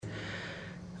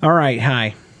All right,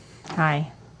 hi.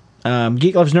 Hi.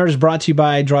 Geek Loves Nerd is brought to you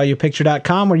by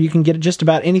DrawYouAPicture.com, where you can get just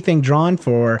about anything drawn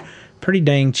for pretty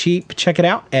dang cheap. Check it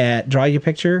out at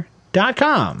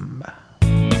DrawYouAPicture.com.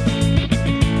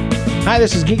 Hi,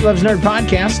 this is Geek Loves Nerd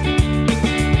Podcast,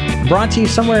 brought to you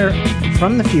somewhere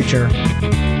from the future. Geek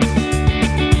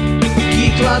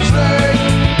loves nerd,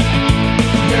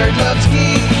 nerd loves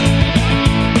geek.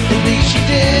 At least she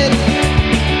did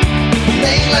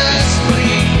late last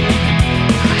week.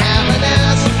 I haven't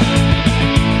asked,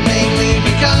 mainly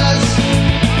because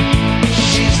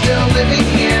she's still living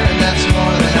here, and that's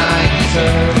more than I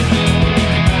deserve.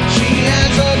 She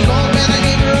has a gold pen I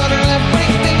gave her on her left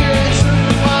ring finger. It's a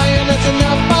wire, that's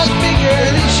enough, I figure.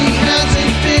 At least she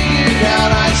hasn't figured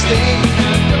out I stink.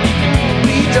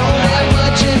 We don't have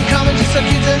much in common, just some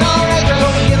kids and all right. But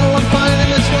we get along fine,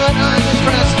 and that's what I'm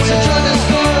impressed with. So join us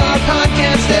for our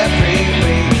podcast every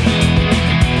week.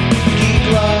 Geek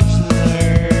Loves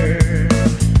Nerd.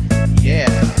 Yeah.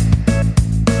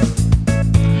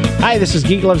 Hi, this is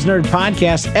Geek Loves Nerd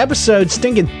Podcast, episode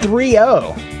stinking 30.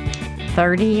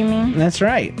 30, you mean? That's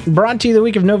right. Brought to you the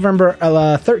week of November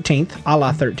 13th, a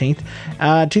la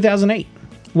 13th, 2008.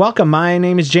 Welcome, my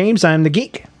name is James, I'm the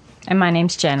geek. And my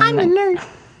name's Jen. I'm a nerd.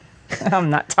 I'm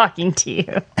not talking to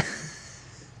you.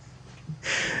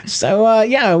 So,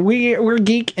 yeah, we're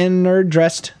geek and nerd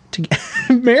dressed together.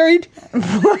 Married?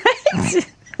 What?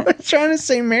 I was trying to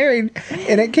say married,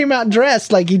 and it came out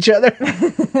dressed like each other.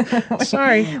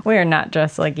 Sorry. We are not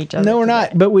dressed like each other. No, we're today.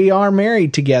 not, but we are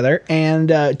married together and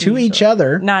to each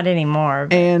other. Not anymore.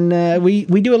 But And we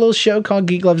do a little show called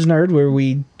Geek Loves Nerd where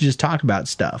we just talk about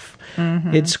stuff.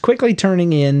 Mm-hmm. It's quickly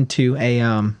turning into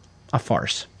a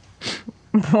farce.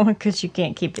 because you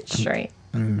can't keep it straight.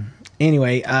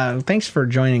 Anyway, thanks for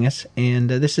joining us. And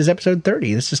this is episode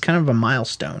 30. This is kind of a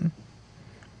milestone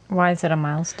Why is it a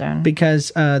milestone?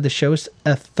 because the show's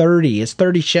 30. It's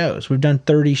 30 shows. We've done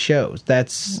 30 shows.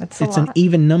 That's a it's an lot.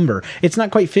 even number. It's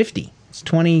not quite 50. It's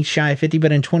 20 shy of 50,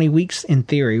 but in 20 weeks, in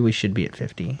theory, we should be at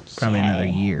 50. Probably another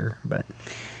Yay. year, but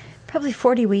Probably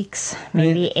 40 weeks,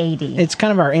 maybe 80. it's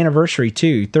kind of our anniversary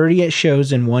too. 30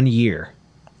 shows in 1 year.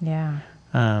 Yeah.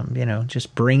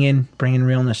 Just bringing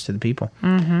realness to the people.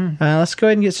 Mm-hmm. Let's go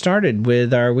ahead and get started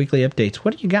with our weekly updates.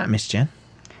 What do you got, Miss Jen?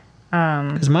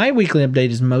 Because my weekly update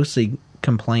is mostly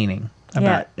complaining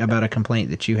about a complaint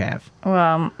that you have.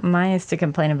 Well, mine is to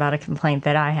complain about a complaint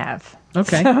that I have.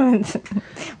 Okay. So,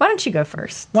 why don't you go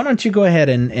first? Why don't you go ahead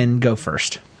and go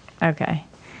first? Okay.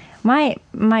 My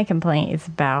complaint is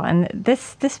about, and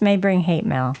this may bring hate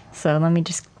mail, so let me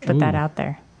just put that out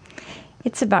there.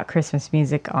 It's about Christmas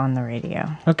music on the radio.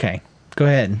 Okay, go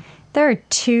ahead. There are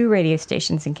 2 radio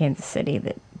stations in Kansas City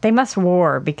that they must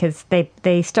war because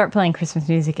they start playing Christmas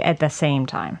music at the same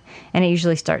time, and it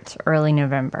usually starts early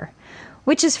November,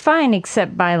 which is fine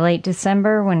except by late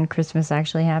December when Christmas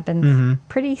actually happens. Mm-hmm.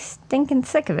 Pretty stinking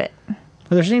sick of it. Well,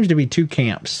 there seems to be 2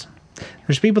 camps.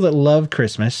 There's people that love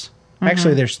Christmas.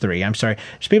 Actually, there's 3. I'm sorry.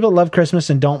 There's people that love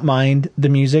Christmas and don't mind the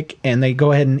music, and they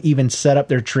go ahead and even set up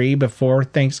their tree before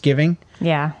Thanksgiving.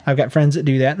 Yeah. I've got friends that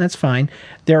do that, and that's fine.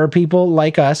 There are people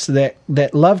like us that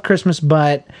love Christmas,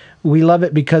 but we love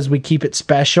it because we keep it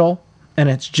special, and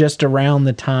it's just around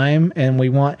the time, and we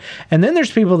want... And then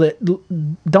there's people that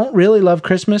don't really love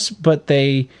Christmas, but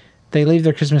they leave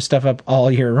their Christmas stuff up all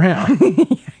year round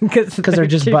Because they're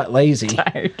just too butt lazy.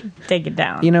 tired to take it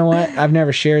down. You know what? I've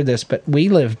never shared this, but we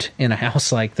lived in a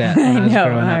house like that when I I was know.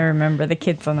 growing I up. remember the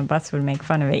kids on the bus would make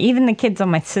fun of it. Even the kids on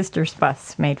my sister's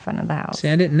bus made fun of the house. See,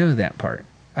 I didn't know that part.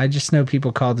 I just know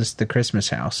people called us the Christmas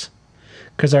house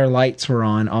because our lights were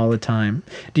on all the time.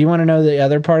 Do you want to know the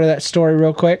other part of that story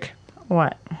real quick?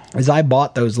 What? Is I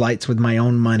bought those lights with my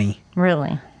own money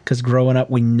Really? because growing up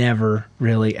we never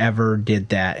really ever did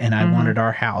that, and I wanted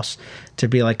our house to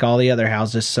be like all the other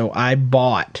houses, so I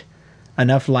bought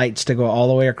enough lights to go all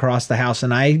the way across the house,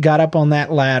 and I got up on that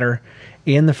ladder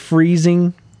in the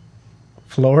freezing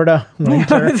Florida I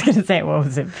winter. was going to say, what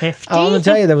was it, 50? I'm gonna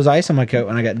tell you, there was ice on my coat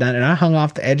when I got done, and I hung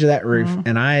off the edge of that roof,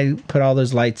 and I put all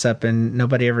those lights up, and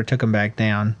nobody ever took them back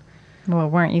down. Well,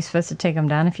 weren't you supposed to take them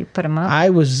down if you put them up? I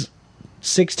was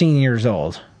 16 years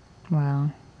old.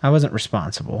 Well, I wasn't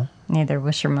responsible. neither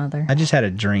was your mother. I just had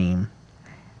a dream.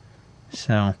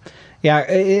 So, yeah,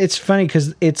 it's funny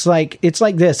because it's like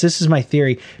this. This is my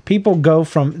theory. People go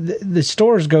from the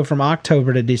stores go from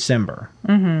October to December.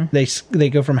 Mm-hmm. They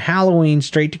go from Halloween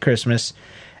straight to Christmas,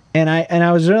 and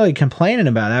I was really complaining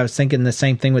about it. I was thinking the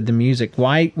same thing with the music.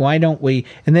 Why don't we?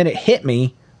 And then it hit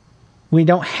me. We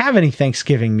don't have any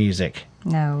Thanksgiving music.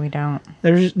 No, we don't.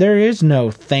 There is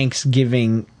no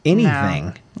Thanksgiving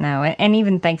anything. No, and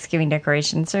even Thanksgiving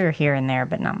decorations are here and there,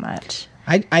 but not much.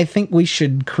 I think we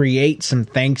should create some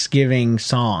Thanksgiving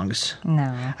songs.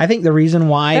 No. I think the reason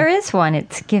why... There is one.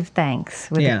 It's Give Thanks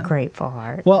with Yeah. a Grateful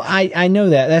Heart. Well, I know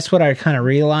that. That's what I kind of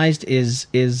realized is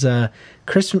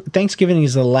Christmas, Thanksgiving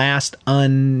is the last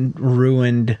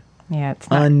unruined, Yeah, it's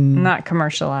not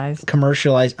commercialized.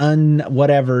 commercialized,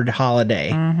 whatevered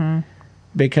holiday.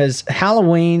 Because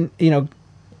Halloween,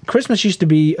 Christmas used to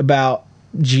be about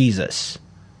Jesus.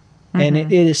 And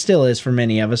it still is for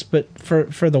many of us, but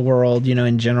for the world,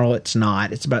 in general, it's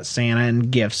not. It's about Santa and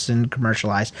gifts and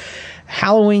commercialized.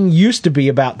 Halloween used to be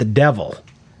about the devil.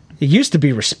 It used to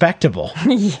be respectable.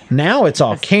 Now it's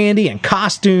all candy and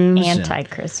costumes,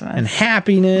 Anti-Christmas. and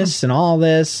happiness and all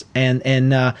this.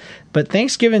 But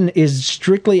Thanksgiving is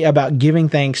strictly about giving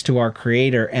thanks to our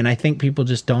Creator, and I think people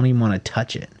just don't even want to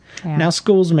touch it. Yeah. Now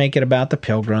schools make it about the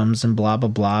pilgrims and blah blah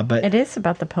blah, but It is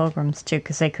about the Pilgrims, too,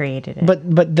 because they created it.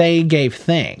 but they gave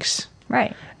thanks.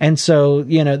 Right. And so,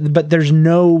 but there's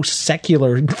no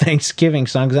secular Thanksgiving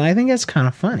songs, and I think that's kind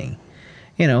of funny.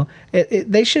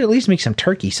 They should at least make some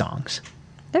turkey songs.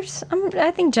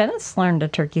 I think Janice learned a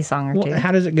turkey song or two. Well,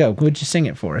 how does it go? Would you sing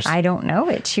it for us? I don't know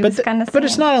it. She was kind of But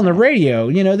it's not on the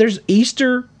radio. There's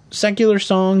Easter secular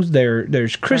songs.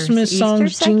 There's Christmas Easter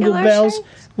songs, jingle secular bells. songs?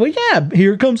 Well, yeah.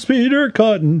 Here comes Peter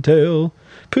Cottontail,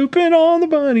 pooping on the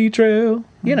bunny trail.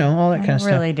 All that kind of I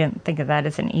really didn't think of that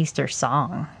as an Easter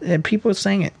song. stuff. And people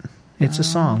sing it. It's a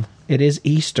song. It is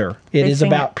Easter. It They is sing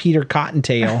about it. Peter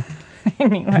Cottontail,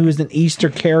 who is an Easter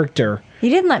character. You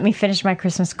didn't let me finish my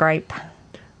Christmas gripe.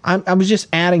 I was just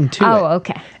adding to it. Oh,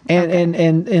 okay.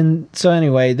 And so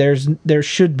anyway, there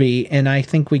should be, and I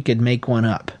think we could make one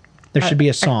up. There should be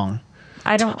a song.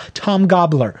 I don't. Tom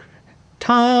Gobbler.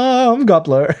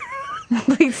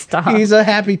 Please stop. He's a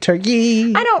happy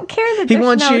turkey. I don't care that He there's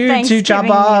wants no you to chop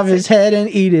Thanksgiving off music. his head and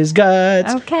eat his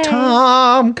guts. Okay.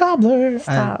 Tom Gobbler.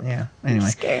 Stop. Yeah. You're Anyway,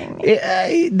 scaring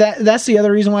me. that's the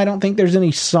other reason why I don't think there's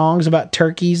any songs about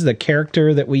turkeys, the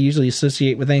character that we usually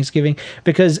associate with Thanksgiving,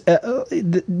 because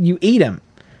you eat them.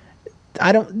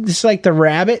 I don't. It's like the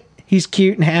rabbit. He's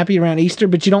cute and happy around Easter,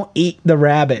 but you don't eat the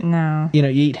rabbit. No. You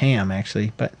eat ham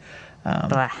actually, but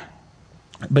Blah.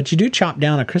 you do chop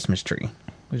down a Christmas tree,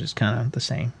 which is kind of the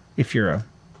same. If you're a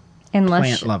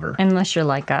plant lover. Unless you're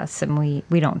like us and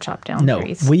we don't chop down no,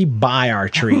 trees. we buy our We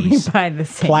trees. buy the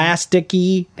same.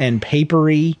 Plasticky and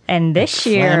papery. And this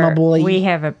year flammably. we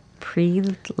have a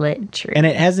pre-lit tree. And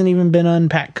it hasn't even been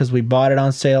unpacked because we bought it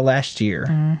on sale last year.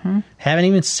 Haven't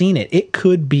even seen it. It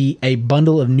could be a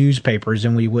bundle of newspapers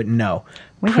and we wouldn't know.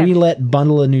 We Pre-lit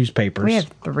bundle of newspapers We have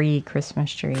 3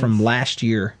 Christmas trees. from last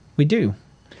year. We do.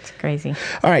 It's crazy.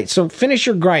 All right, so finish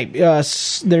your gripe.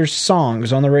 There's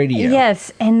songs on the radio.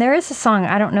 Yes, and there is a song.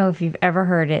 I don't know if you've ever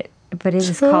heard it, but it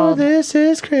is called This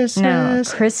is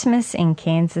Christmas. Christmas in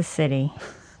Kansas City.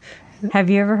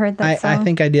 Have you ever heard that song? I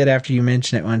think I did after you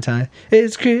mentioned it one time.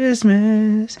 It's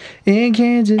Christmas in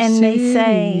Kansas City. And they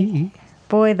say,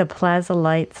 boy, the plaza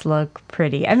lights look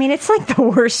pretty. I mean, it's like the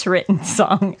worst written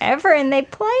song ever, and they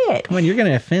play it. Come on, you're going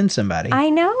to offend somebody.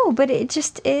 I know, but it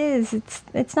just is.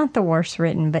 It's not the worst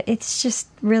written, but it's just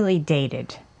really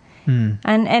dated.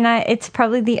 It's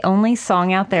probably the only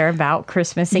song out there about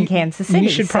Christmas in Kansas City. You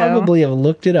should so- probably have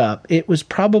looked it up. It was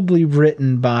probably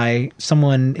written by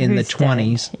someone in Who's the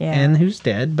 20s dead, yeah. and who's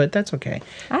dead, but that's okay.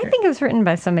 I think it was written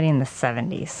by somebody in the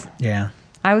 70s. Yeah.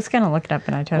 I was going to look it up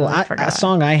and I totally Well, forgot. a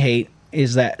song I hate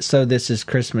is that So This Is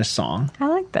Christmas song. I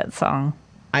like that song.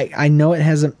 I know it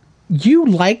hasn't. You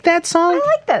like that song? I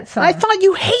like that song. I thought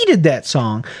you hated that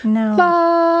song. No.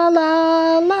 La,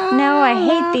 la, la. No, I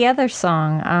hate the other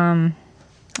song.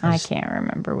 I can't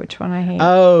remember which one I hate.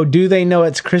 Oh, Do They Know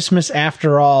It's Christmas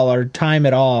After All or Time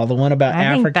at All? The one about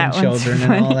I think African that one's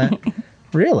children and all that.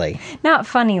 Really? Not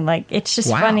funny. Like, it's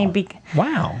just Wow. funny because...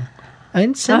 Wow.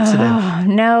 Insensitive. Oh,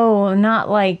 no, not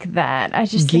like that. I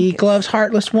just Geek think loves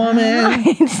Heartless Woman.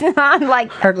 it's not like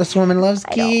that. Heartless Woman loves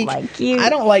I don't Geek. like you. I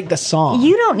don't like the song.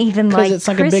 You don't even because like it's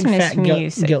like Christmas a big fat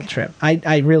music. guilt trip.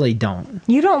 I really don't.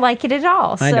 You don't like it at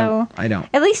all. I So don't. I don't.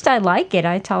 At least I like it.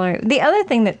 I tolerate. The other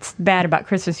thing that's bad about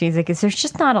Christmas music is there's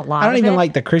just not a lot. I don't of even it.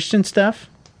 like the Christian stuff.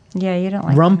 Yeah, you don't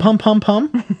like Rum pum pum pum.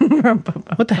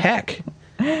 What the heck?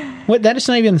 What? That is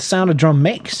not even the sound a drum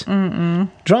makes.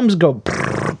 Drums go.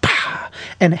 Prr, pow.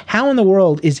 And how in the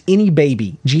world is any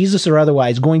baby, Jesus or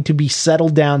otherwise, going to be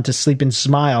settled down to sleep and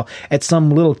smile at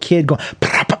some little kid going?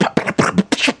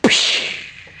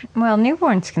 Well,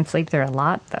 newborns can sleep through a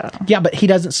lot, though. Yeah, but he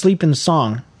doesn't sleep in the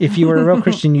song. If you were a real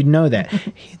Christian, you'd know that.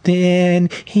 Then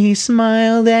he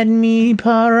smiled at me,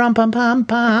 pum pum pum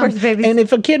pum. Of course, babies- And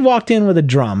if a kid walked in with a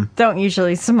drum, Don't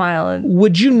usually smile.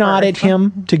 would you nod at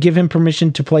him to give him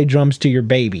permission to play drums to your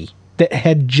baby that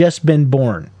had just been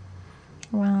born?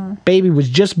 Well, Baby was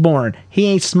just born. He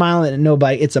ain't smiling at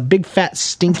nobody. It's a big, fat,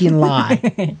 stinking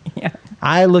lie. yeah.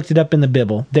 I looked it up in the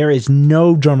Bible. There is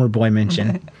no drummer boy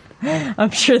mention.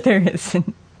 I'm sure there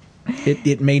isn't.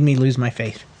 It made me lose my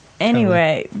faith.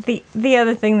 Anyway, the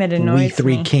other thing that annoys We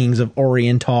Three me. Kings of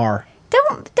Orientar.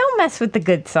 Don't mess with the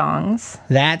good songs.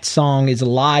 That song is a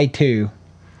lie too.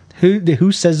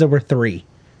 Who says there were three?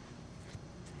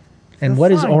 And The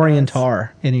what is song Orientar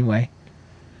anyway?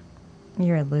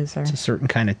 You're a loser. It's a certain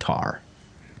kind of tar.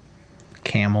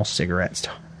 Camel cigarettes.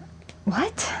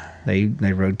 What? They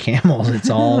rode camels.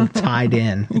 It's all tied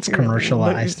in. It's You're a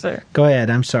commercialized. loser. Go ahead.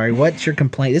 I'm sorry. What's your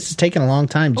complaint? This is taking a long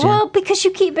time, Jen. Well, because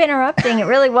you keep interrupting, it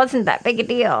really wasn't that big a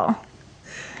deal.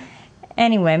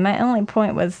 Anyway, my only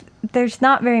point was there's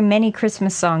not very many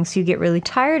Christmas songs. You get really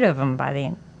tired of them by the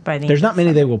end. There's not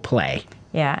many they will play.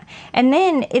 Yeah, and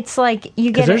then it's like you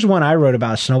Because get. there's one I wrote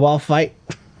about, a snowball fight.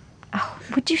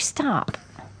 Would you stop?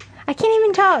 I can't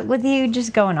even talk with you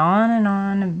just going on and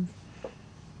on.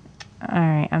 All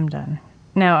right, I'm done.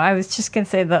 No, I was just gonna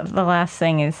say the last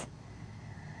thing is.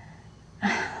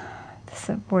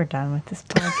 We're done with this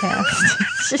podcast.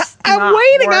 It's just I'm not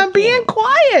waiting. I'm working. being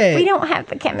quiet. We don't have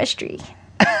the chemistry.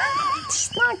 It's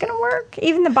just not going to work.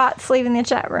 Even the bot's leaving the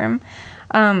chat room.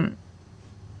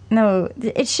 No,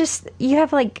 it's just you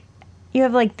have like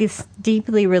this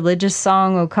deeply religious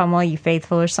song, "Oh Come All You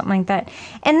Faithful" or something like that,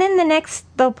 and then the next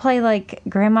they'll play like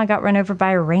 "Grandma Got Run Over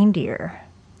by a Reindeer."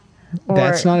 Or,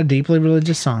 That's not a deeply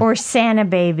religious song. or "Santa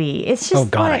Baby." It's just Oh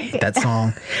God, I like, hate that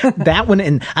song. That one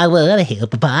and I will help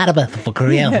the bottom for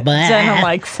Jenna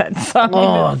likes that song.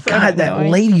 Oh It's so God, that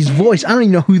annoying. lady's voice. I don't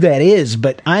even know who that is,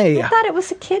 but I thought it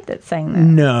was a kid that sang that.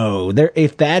 no. There,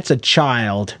 if that's a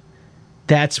child,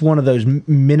 that's one of those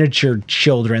miniature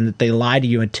children that they lie to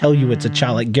you and tell you it's a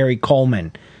child, like Gary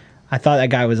Coleman. I thought that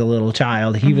guy was a little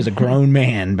child. He was a grown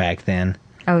man back then.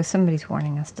 Oh, somebody's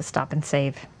warning us to stop and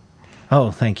save. Oh,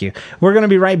 thank you. We're going to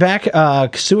be right back.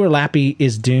 Sewer Lappy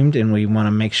is doomed, and we want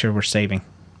to make sure we're saving.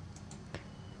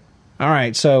 All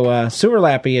right, so Sewer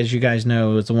Lappy, as you guys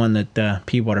know, is the one that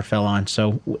Peawater fell on.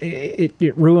 So it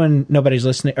ruined Nobody's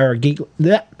Listening, or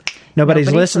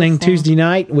Nobody's listening Tuesday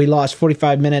night. We lost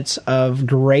 45 minutes of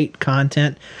great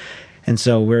content, and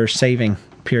so we're saving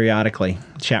periodically.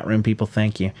 Chat room people,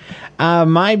 thank you.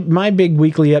 My big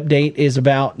weekly update is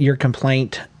about your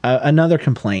complaint, another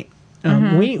complaint.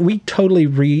 We totally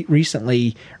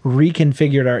recently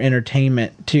reconfigured our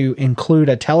entertainment to include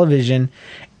a television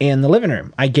in the living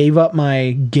room. I gave up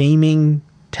my gaming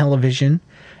television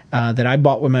that I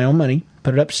bought with my own money,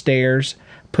 put it upstairs,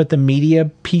 put the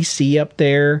media PC up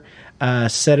there,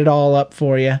 set it all up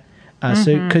for you.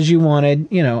 So because you wanted,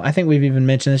 I think we've even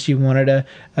mentioned this, you wanted a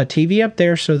TV up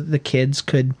there so that the kids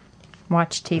could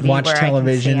Watch TV, watch where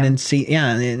television I can and see,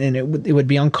 and it would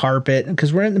be on carpet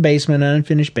because we're in the basement, an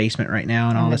unfinished basement right now,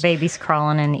 and all the this. baby's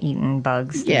crawling and eating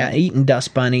bugs. Yeah, eating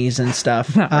dust bunnies and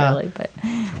stuff. Not really, but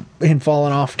And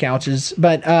falling off couches.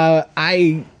 But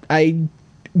I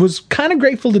was kind of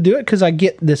grateful to do it because I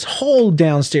get this whole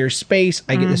downstairs space.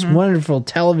 I get this wonderful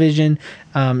television.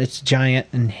 It's giant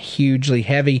and hugely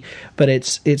heavy, but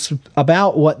it's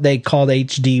about what they called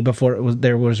HD before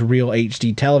there was real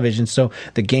HD television. So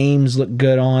the games look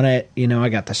good on it. I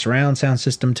got the surround sound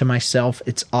system to myself.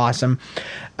 It's awesome.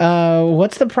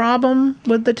 What's the problem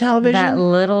with the television? that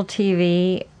little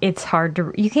TV, it's hard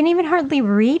to. You can't even hardly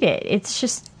read it.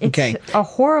 It's Okay. a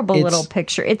horrible It's- little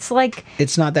picture. It's like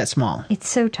It's not that small. it's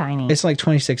so tiny. It's like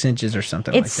 26 inches or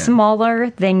something It's like that. smaller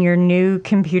than your new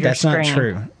computer That's screen. not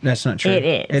true. That's not true. It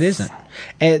is. It isn't.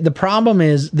 The problem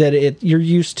is that you're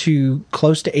used to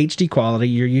close to HD quality.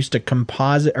 You're used to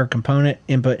composite or component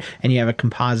input, and you have a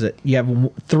composite. You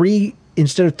have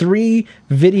instead of three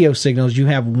video signals, you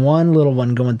have one little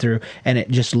one going through, and it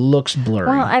just looks blurry.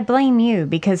 Well, I blame you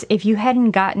because if you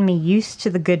hadn't gotten me used to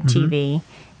the good Mm-hmm. TV,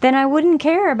 then I wouldn't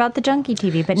care about the junky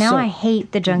TV. But now So- I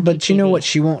hate the junky TV. But you know what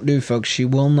she won't do, folks? She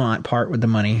will not part with the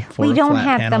money for We a don't flat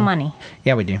have panel. the money.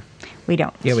 Yeah, we do. We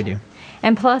don't. Yeah, we do.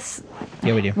 And plus,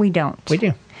 Yeah, we do. we don't. We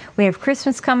do. We have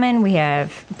Christmas coming. We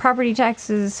have property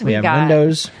taxes. We have got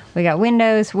windows. We got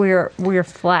windows. We're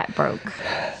flat broke.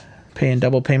 Paying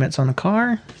double payments on the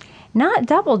car. Not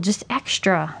double, just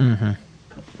extra.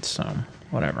 So,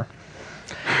 whatever.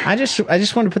 I just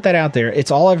want to put that out there. It's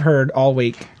all I've heard all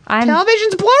week.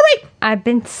 Television's blurry. I've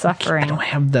been I suffering. don't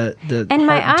have the And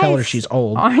my heart to tell her eyes she's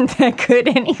old. aren't that good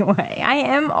anyway. I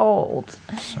am old.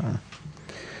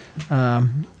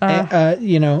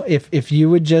 If you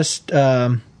would just,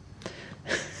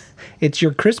 it's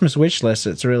your Christmas wish list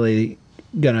that's really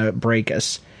gonna break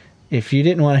us. If you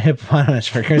didn't want a hippopotamus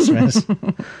for Christmas, it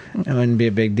wouldn't be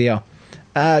a big deal.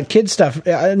 Kid stuff.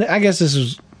 I guess this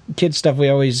is kid stuff, we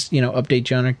always, update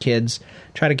you on our kids.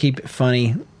 Try to keep it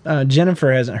funny.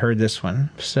 Jennifer hasn't heard this one,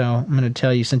 so I'm going to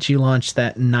tell you, since you launched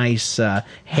that nice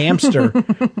hamster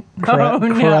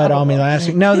crud on me last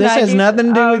week. No, this has nothing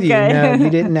to do with you. No, you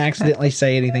didn't accidentally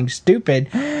say anything stupid.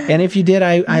 And if you did,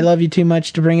 I love you too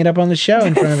much to bring it up on the show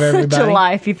in front of everybody. Such a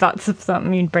lie. If you thought of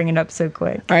something, you'd bring it up so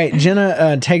quick. All right,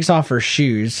 Jenna takes off her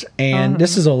shoes, and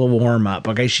this is a little warm-up,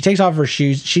 okay? She takes off her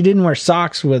shoes. She didn't wear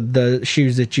socks with the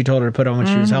shoes that you told her to put on when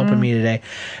she was helping me today.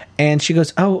 And she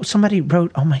goes, oh, somebody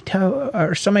wrote on my toe,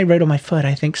 or somebody wrote on my foot.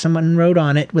 I think someone wrote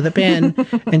on it with a pen.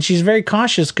 And she's very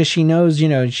cautious because she knows,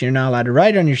 you're not allowed to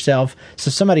write on yourself.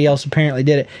 So somebody else apparently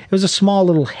did it. It was a small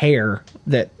little hair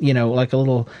that, like a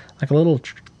little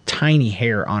tiny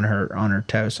hair on her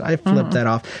toe. So I flipped that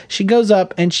off. She goes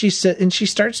up and she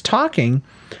starts talking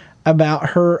about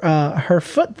her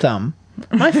foot thumb.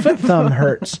 My foot thumb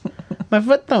hurts. My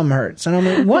foot thumb hurts. And I'm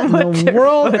like, what in the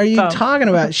world are you talking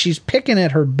about? She's picking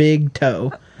at her big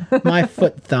toe. My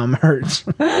foot thumb hurts.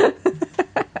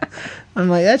 I'm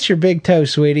like, that's your big toe,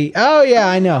 sweetie. Oh, yeah,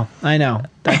 I know.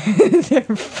 Their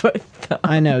foot thumb.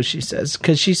 I know, she says.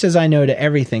 Because she says I know to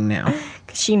everything now.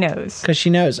 Because she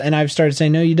knows. And I've started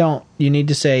saying, no, you don't. You need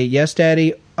to say, yes,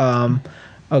 Daddy,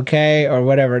 okay, or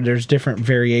whatever. There's different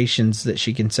variations that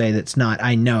she can say that's not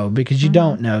I know, because you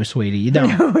don't know, sweetie. You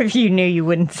don't. No, if you knew, you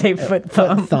wouldn't say foot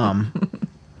thumb. Foot thumb.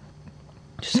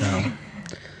 So,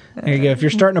 there you go. If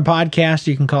you're starting a podcast,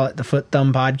 you can call it the Foot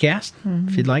Thumb Podcast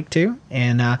if you'd like to.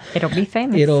 And it'll be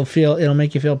famous. It'll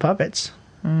make you feel puppets.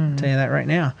 I'll tell you that right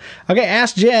now. Okay,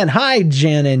 Ask Jen. Hi,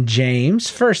 Jen and James.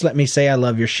 First, let me say I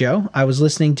love your show. I was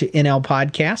listening to NL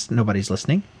Podcast. Nobody's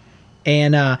listening.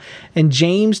 And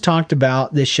James talked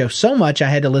about this show so much I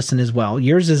had to listen as well.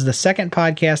 Yours is the second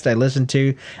podcast I listened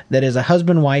to that is a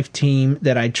husband-wife team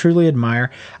that I truly admire.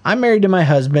 I'm married to my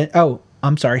husband. Oh,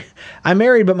 I'm sorry. I'm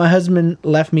married, but my husband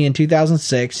left me in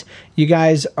 2006. You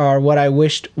guys are what I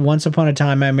wished once upon a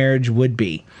time my marriage would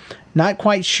be. Not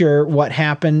quite sure what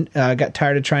happened. Got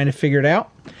tired of trying to figure it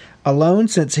out. Alone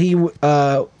since he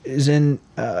is in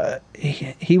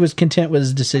he was content with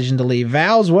his decision to leave.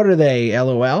 Vows, what are they?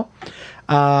 LOL.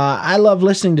 I love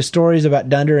listening to stories about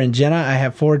Dunder and Jenna. I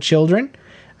have 4 children,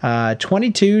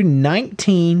 22,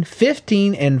 19,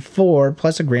 15, and 4,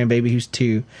 plus a grandbaby who's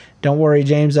 2. Don't worry,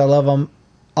 James, I love them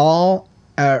all.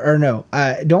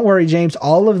 Don't worry, James,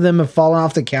 all of them have fallen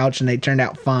off the couch and they turned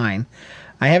out fine.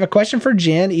 I have a question for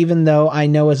Jen, even though I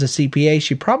know as a CPA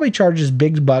she probably charges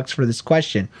big bucks for this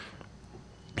question.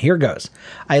 Here goes.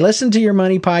 I listened to your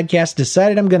money podcast,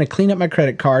 decided I'm going to clean up my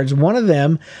credit cards. None of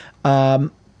them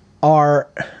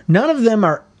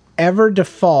are ever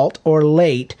default or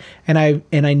late, and I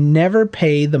never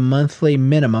pay the monthly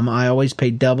minimum. I always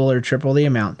pay double or triple the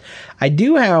amount. I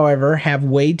do, however, have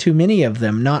way too many of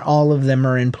them. Not all of them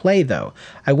are in play, though.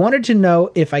 I wanted to know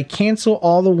if I cancel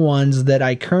all the ones that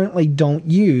I currently don't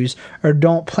use or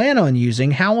don't plan on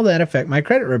using, how will that affect my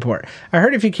credit report? I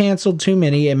heard if you cancel too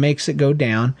many, it makes it go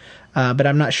down. But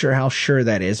I'm not sure how sure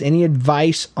that is. Any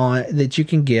advice on that you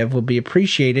can give will be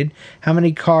appreciated. How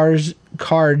many cards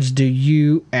do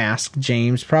you ask,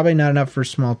 James? Probably not enough for a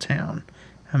small town.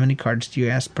 How many cards do you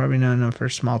ask? Probably not enough for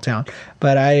a small town.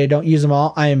 But I don't use them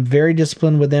all. I am very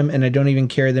disciplined with them, and I don't even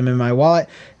carry them in my wallet.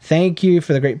 Thank you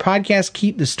for the great podcast.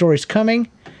 Keep the stories coming.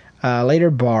 Later,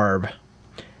 Barb.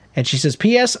 And she says,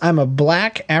 P.S. I'm a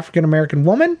black African-American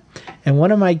woman, and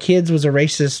one of my kids was a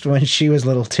racist when she was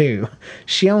little, too.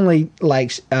 She only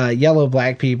likes yellow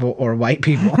black people or white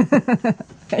people.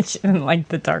 She didn't like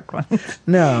the dark ones.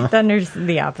 No. Thunder's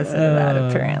the opposite of that,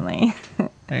 apparently.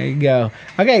 There you go.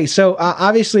 Okay, so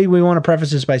obviously we want to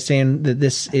preface this by saying that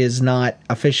this is not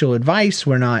official advice.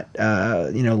 We're not,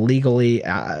 legally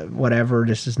whatever.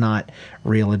 This is not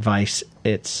real advice.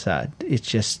 It's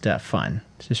just fun.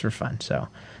 It's just for fun. So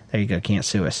there you go. Can't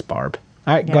sue us, Barb.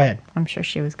 All right, go ahead. I'm sure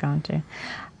she was going to.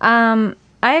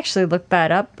 I actually looked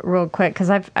that up real quick because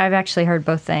I've actually heard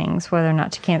both things, whether or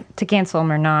not to cancel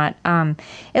them or not.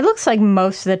 It looks like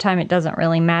most of the time it doesn't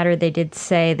really matter. They did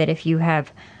say that if you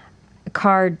have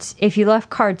cards, if you left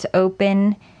cards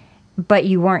open but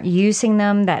you weren't using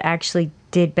them, that actually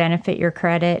did benefit your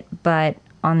credit. But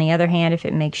on the other hand, if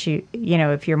it makes you,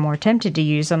 if you're more tempted to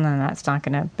use them, then that's not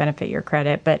going to benefit your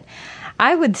credit. But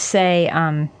I would say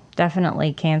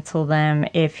definitely cancel them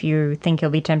if you think you'll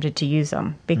be tempted to use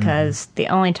them, because the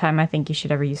only time I think you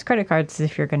should ever use credit cards is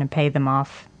if you're going to pay them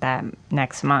off that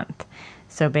next month.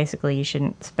 So basically you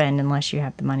shouldn't spend unless you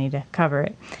have the money to cover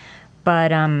it.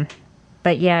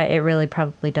 But yeah, it really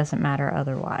probably doesn't matter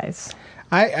otherwise.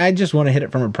 I just want to hit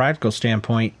it from a practical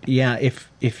standpoint. Yeah,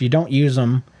 if you don't use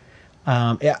them,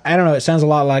 Yeah, I don't know. It sounds a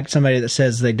lot like somebody that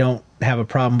says they don't have a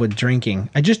problem with drinking.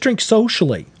 I just drink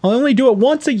socially. I only do it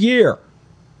once a year.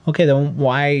 Okay, then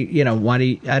why do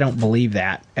you, I don't believe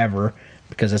that ever,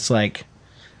 because it's like,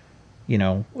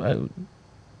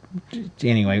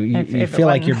 anyway, you feel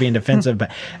like you're being defensive, but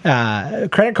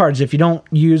credit cards, if you don't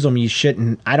use them, you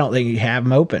shouldn't. I don't think you have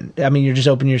them open. I mean, you're just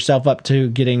opening yourself up to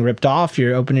getting ripped off.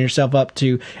 You're opening yourself up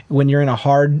to, when you're in a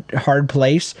hard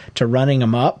place, to running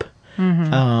them up.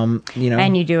 Mm-hmm.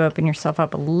 And you do open yourself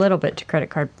up a little bit to credit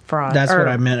card fraud. That's what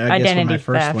I meant, I guess, with my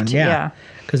first theft, one. Yeah.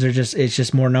 Because it's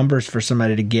just more numbers for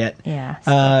somebody to get.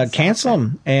 Yeah. Cancel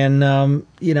them. And,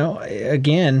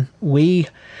 again,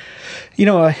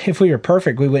 if we were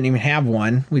perfect, we wouldn't even have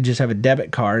one. We just have a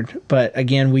debit card. But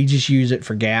again, we just use it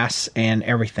for gas and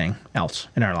everything else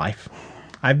in our life.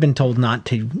 I've been told not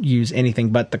to use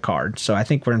anything but the card. So I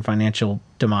think we're in financial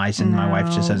demise, and my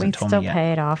wife just hasn't told me yet. We still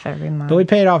pay it off every month. But we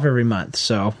pay it off every month.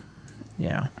 So,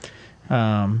 yeah.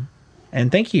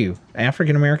 And thank you,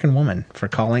 African American woman, for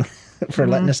calling, for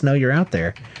letting us know you're out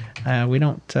there. We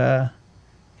don't,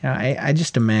 I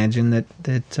just imagine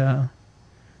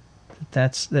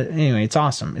anyway, it's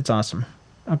awesome. It's awesome.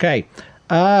 Okay.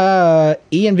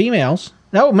 E and V mails.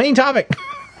 No, main topic.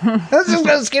 Let's just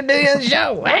go skip to the end of the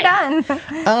show. We're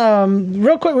done.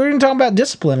 Real quick, we're going to talk about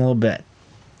discipline a little bit.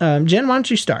 Jen, why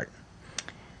don't you start?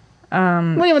 What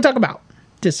do you want to talk about?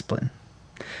 Discipline.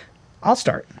 I'll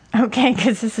start. Okay,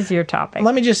 because this is your topic.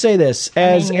 Let me just say this.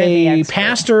 As a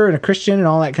pastor and a Christian and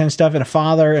all that kind of stuff, and a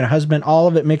father and a husband, all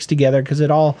of it mixed together, because it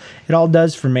all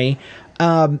does for me.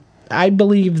 I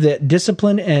believe that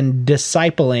discipline and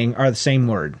discipling are the same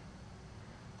word.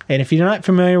 And if you're not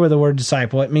familiar with the word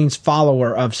disciple, it means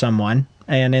follower of someone.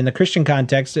 And in the Christian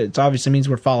context, it obviously means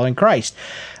we're following Christ.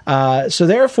 So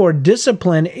therefore,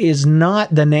 discipline is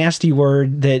not the nasty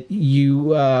word that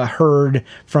you heard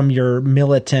from your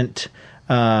militant,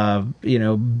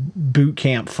 boot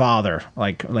camp father,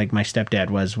 like my stepdad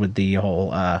was with the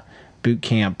whole boot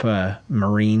camp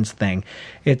Marines thing.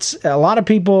 It's a lot of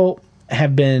people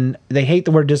they hate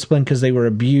the word discipline because they were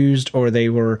abused or they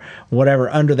were whatever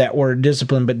under that word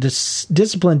discipline. But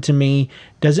discipline to me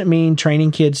doesn't mean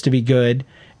training kids to be good.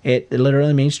 It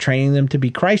literally means training them to be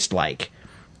Christ-like.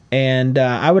 And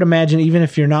I would imagine even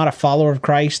if you're not a follower of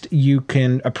Christ, you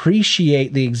can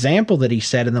appreciate the example that he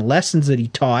set and the lessons that he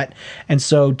taught. And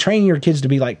so training your kids to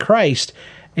be like Christ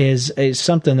is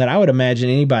something that I would imagine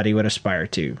anybody would aspire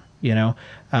to. Even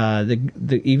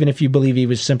if you believe he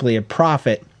was simply a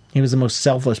prophet, he was the most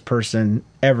selfless person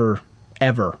ever,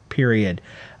 period.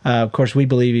 Of course, we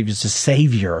believe he was a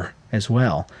savior as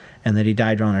well, and that he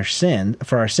died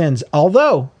for our sins.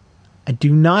 Although, I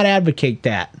do not advocate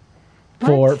that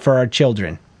for our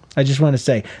children. I just want to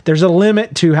say, there's a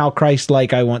limit to how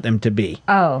Christ-like I want them to be.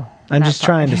 Oh. I'm just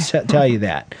trying to tell you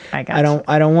that. I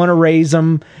don't want to raise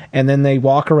them, and then they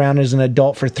walk around as an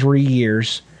adult for 3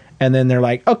 years, and then they're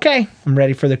like, okay, I'm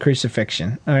ready for the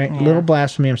crucifixion. All right, little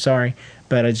blasphemy, I'm sorry.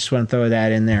 But I just want to throw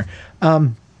that in there.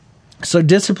 So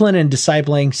discipline and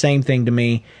discipling, same thing to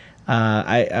me.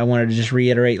 I wanted to just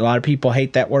reiterate, a lot of people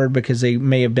hate that word because they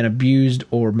may have been abused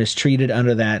or mistreated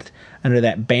under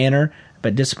that banner.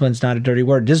 But discipline's not a dirty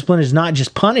word. Discipline is not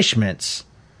just punishments.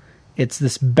 It's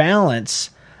this balance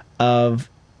of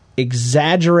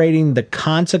exaggerating the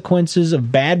consequences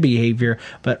of bad behavior,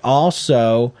 but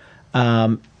also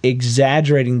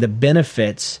exaggerating the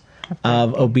benefits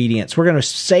of obedience. We're going to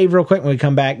save real quick. When we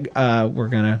come back, we're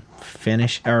going to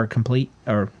finish or complete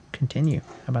or continue.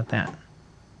 How about that?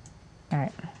 All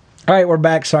right, we're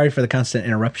back. Sorry for the constant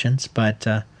interruptions. But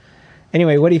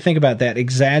anyway, what do you think about that?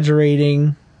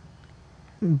 Exaggerating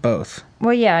both.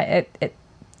 Well, yeah,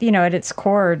 at its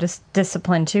core, just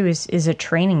discipline too is a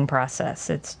training process.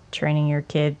 It's training your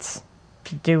kids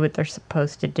to do what they're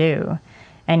supposed to do.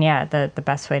 And yeah, the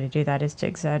best way to do that is to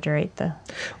exaggerate the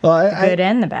good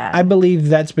and the bad. I believe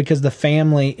that's because the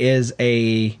family is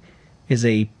a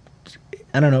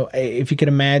I don't know if you could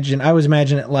imagine. I always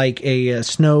imagine it like a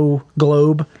snow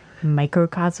globe.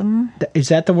 Microcosm. Is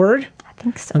that the word? I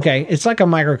think so. Okay, it's like a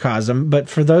microcosm, but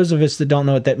for those of us that don't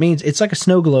know what that means, it's like a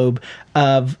snow globe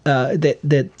of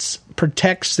that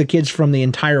protects the kids from the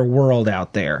entire world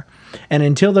out there. And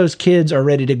until those kids are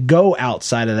ready to go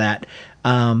outside of that,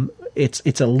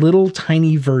 it's a little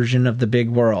tiny version of the big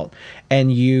world. And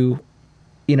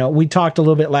we talked a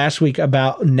little bit last week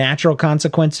about natural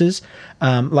consequences.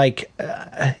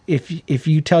 If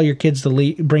you tell your kids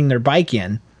to bring their bike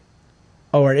in,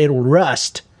 or it'll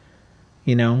rust,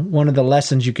 one of the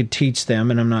lessons you could teach them,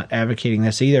 and I'm not advocating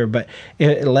this either, but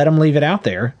let them leave it out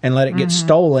there and let it get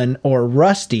stolen or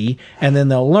rusty, and then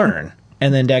they'll learn.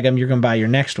 And then, daggum, you're going to buy your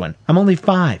next one. I'm only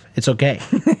 5. It's okay.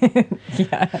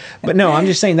 But no, I'm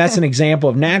just saying that's an example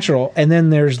of natural. And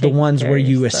then there's the ones where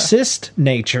you assist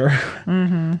nature.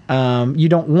 You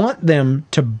don't want them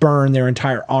to burn their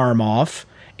entire arm off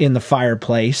in the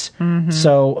fireplace.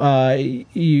 So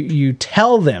you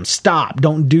tell them, stop,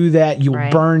 don't do that. You'll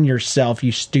burn yourself,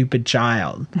 you stupid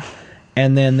child.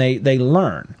 And then they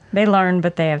learn. They learn,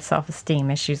 but they have self-esteem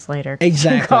issues later.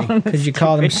 Exactly, because you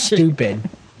call them stupid.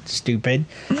 Stupid.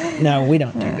 No, we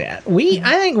don't do that.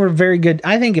 I think we're very good.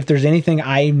 I think if there's anything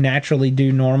I naturally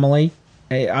do normally,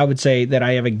 I would say that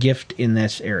I have a gift in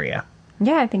this area.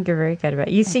 Yeah, I think you're very good about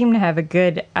it. You seem to have a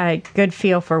good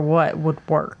feel for what would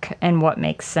work and what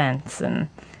makes sense, and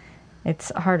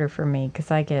it's harder for me because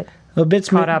I get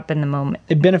caught up in the moment.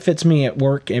 It benefits me at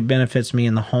work. It benefits me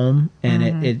in the home,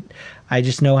 and I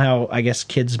just know how, I guess,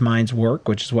 kids' minds work,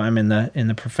 which is why I'm in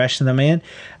the profession that I'm in.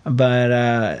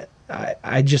 But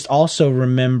I just also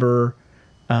remember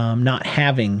not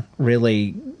having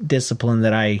really discipline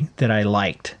that I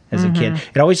liked as a kid.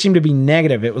 It always seemed to be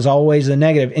negative. It was always the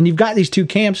negative. And you've got these two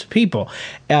camps of people.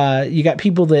 You got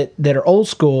people that are old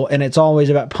school, and it's always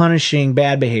about punishing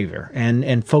bad behavior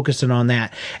and focusing on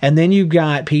that. And then you've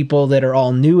got people that are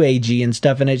all new agey and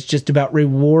stuff, and it's just about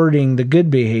rewarding the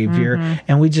good behavior.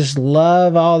 And we just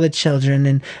love all the children,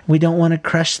 and we don't want to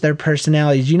crush their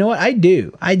personalities. You know what? I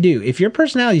do. If your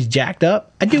personality's jacked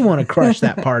up, I do want to crush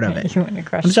that part of it. You want to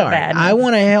crush I'm sorry. I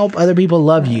want to help other people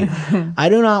love you. I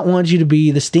do not want you to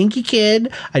be the stinky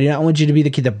kid. I do not want you to be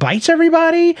the kid that bites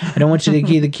everybody. I don't want you to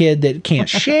be the kid that can't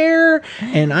share.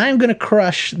 And I'm going to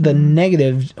crush the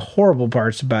negative, horrible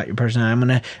parts about your personality. I'm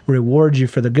going to reward you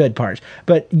for the good parts.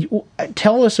 But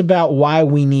tell us about why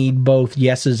we need both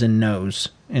yeses and nos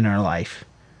in our life.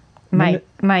 My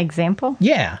example?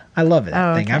 Yeah. I love it.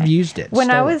 That thing. Okay. I've used it. When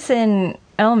I was in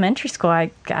elementary school, I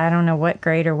don't know what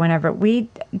grade or whenever, we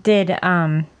did,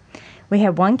 we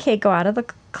had one kid go out of the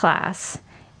class,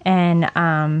 and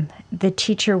the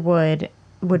teacher would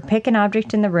pick an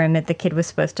object in the room that the kid was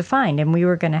supposed to find, and we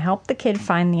were going to help the kid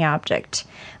find the object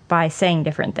by saying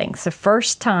different things. The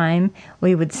first time,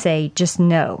 we would say just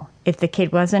no. If the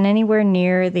kid wasn't anywhere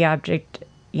near the object,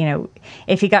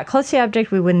 if he got close to the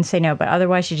object, we wouldn't say no, but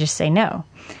otherwise you just say no.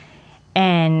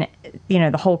 And,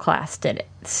 the whole class did it.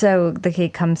 So the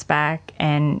kid comes back,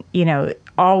 and,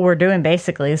 all we're doing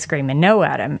basically is screaming no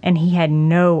at him. And he had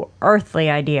no earthly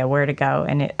idea where to go.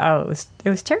 And it was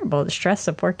terrible. The stress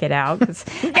of work it out. Cause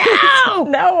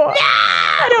no,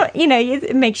 I don't,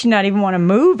 it makes you not even want to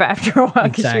move after a while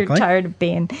because you're tired of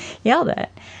being yelled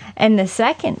at. And the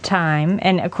second time,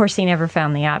 and of course he never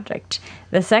found the object.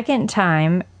 The second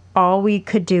time, all we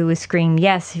could do was scream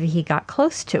yes if he got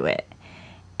close to it.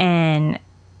 And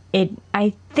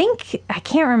I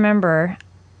can't remember,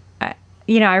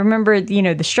 I remember,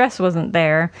 the stress wasn't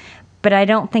there, but I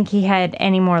don't think he had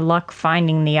any more luck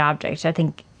finding the object. I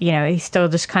think, he still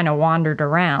just kind of wandered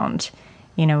around,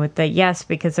 with the yes,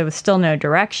 because there was still no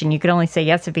direction. You could only say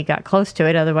yes if he got close to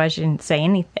it. Otherwise you didn't say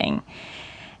anything.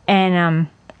 And,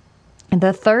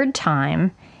 the third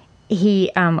time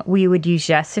we would use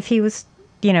yes if he was,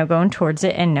 going towards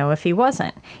it, and no if he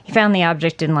wasn't. He found the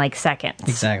object in like seconds.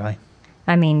 Exactly.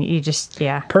 I mean, you just,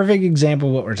 Perfect example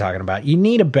of what we're talking about. You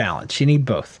need a balance. You need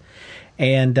both.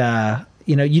 And,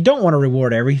 you don't want to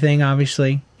reward everything,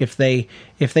 obviously. If they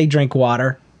drink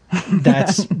water,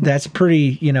 that's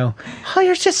pretty, oh,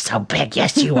 you're just so big.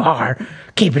 Yes, you are.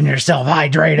 Keeping yourself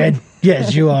hydrated.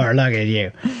 Yes, you are. Look at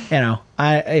you.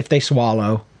 If they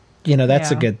swallow,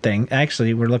 that's a good thing.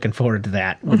 Actually, we're looking forward to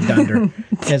that with Dunder.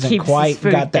 He hasn't quite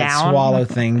got that swallow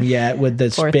thing yet with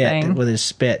the spit, with his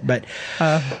spit. But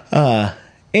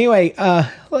anyway,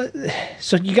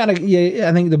 so you gotta.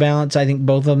 I think the balance. I think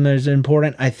both of them is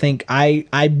important. I think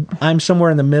I'm somewhere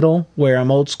in the middle where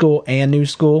I'm old school and new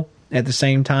school at the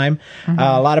same time.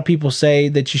 A lot of people say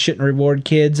that you shouldn't reward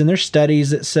kids, and there's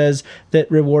studies that says that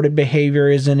rewarded behavior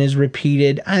isn't as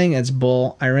repeated. I think that's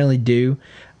bull. I really do.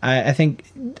 I think,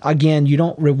 again, you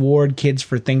don't reward kids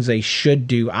for things they should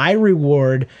do. I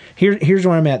reward, here's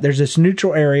where I'm at. There's this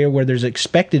neutral area where there's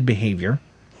expected behavior,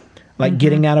 like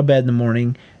getting out of bed in the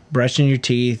morning, brushing your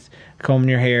teeth, combing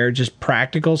your hair, just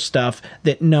practical stuff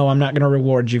that, no, I'm not going to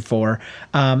reward you for.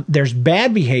 There's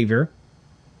bad behavior,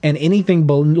 and anything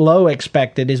below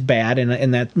expected is bad,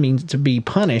 and that means to be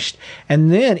punished.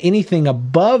 And then anything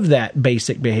above that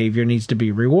basic behavior needs to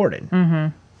be rewarded.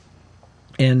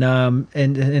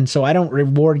 And so I don't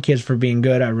reward kids for being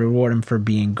good. I reward them for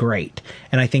being great.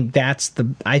 And I think that's the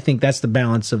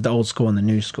balance of the old school and the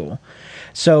new school.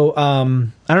 So I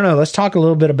don't know. Let's talk a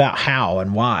little bit about how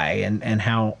and why and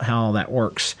how that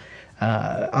works.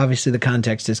 obviously the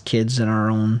context is kids in our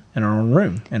own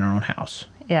room, in our own house.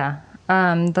 Yeah.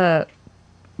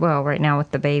 Well, right now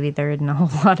with the baby, there isn't a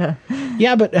whole lot of...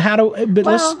 Yeah, but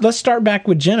let's start back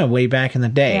with Jenna way back in the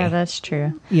day. Yeah, that's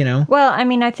true. You know? Well, I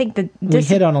mean, I think that... we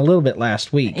hit on a little bit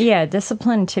last week. Yeah,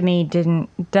 discipline to me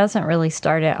doesn't really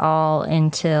start at all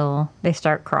until they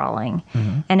start crawling.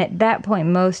 Mm-hmm. And at that point,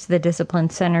 most of the discipline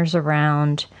centers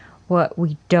around what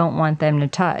we don't want them to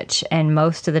touch. And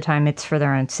most of the time, it's for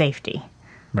their own safety.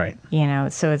 Right. You know,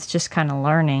 so it's just kind of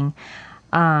learning.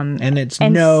 And it's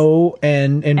no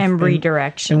and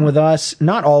redirection. And with us,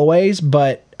 not always,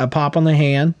 but a pop on the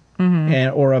hand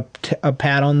or a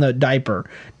pat on the diaper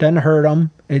doesn't hurt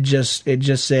them. It just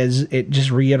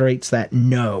reiterates that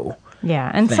no.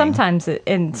 Yeah, and thing. sometimes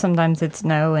it's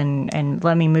no, and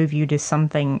let me move you to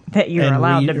something that you're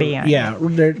allowed to be on. Yeah,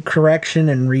 correction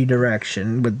and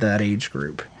redirection with that age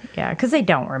group. Yeah, because they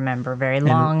don't remember very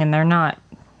long, and they're not.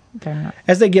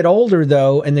 As they get older,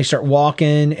 though, and they start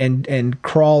walking and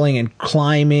crawling and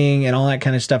climbing and all that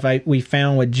kind of stuff, we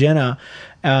found with Jenna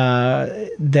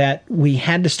that we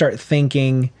had to start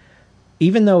thinking,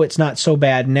 even though it's not so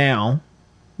bad now,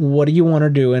 what do you want her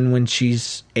doing when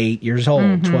she's 8 years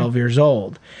old, 12 years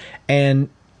old? And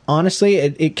honestly,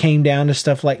 it came down to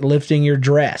stuff like lifting your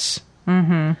dress.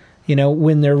 Mm-hmm. You know,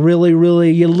 when they're really,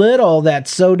 really little,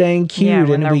 that's so dang cute. Yeah,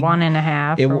 when they're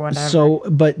 1.5 or whatever. So,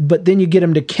 but then you get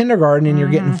them to kindergarten and you're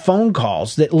getting phone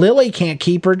calls that Lily can't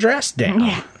keep her dress down.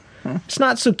 Yeah. It's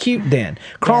not so cute then.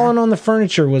 Crawling on the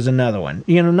furniture was another one.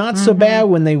 You know, not so bad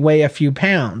when they weigh a few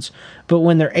pounds. But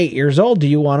when they're 8 years old, do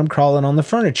you want them crawling on the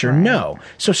furniture? Right. No.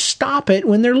 So stop it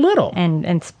when they're little.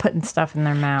 And putting stuff in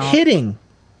their mouth. Hitting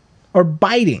or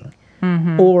biting.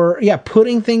 Or,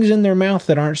 putting things in their mouth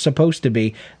that aren't supposed to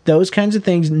be. Those kinds of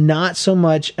things, not so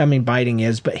much, I mean, biting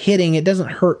is, but hitting, it doesn't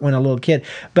hurt when a little kid.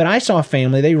 But I saw a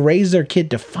family, they raised their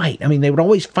kid to fight. I mean, they would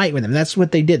always fight with him. That's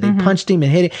what they did. They punched him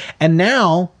and hit him. And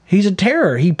now he's a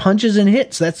terror. He punches and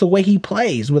hits. That's the way he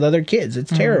plays with other kids.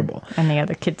 It's terrible. And the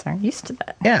other kids aren't used to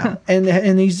that. Yeah.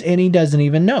 And he doesn't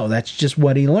even know. That's just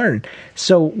what he learned.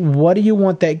 So what do you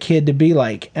want that kid to be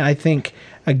like? And I think...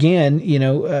 Again, you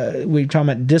know, we're talking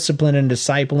about discipline and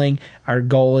discipling. Our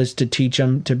goal is to teach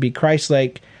them to be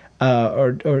Christ-like,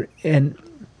 and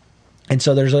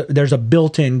so there's a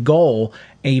built-in goal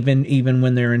even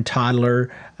when they're in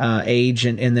toddler age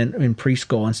and then in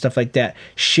preschool and stuff like that.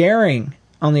 Sharing,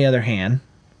 on the other hand,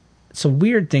 it's a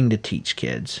weird thing to teach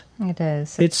kids. It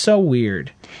is. It's so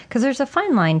weird because there's a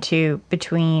fine line too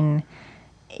between,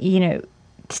 you know,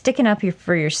 sticking up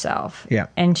for yourself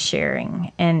and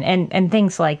sharing and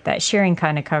things like that. Sharing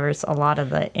kind of covers a lot of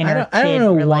the inner I don't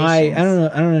know relations. why. I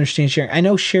don't understand sharing. I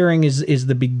know sharing is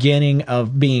the beginning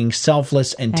of being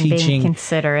selfless and teaching, being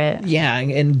considerate. Yeah,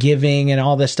 and giving and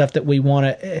all this stuff that we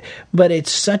want to. But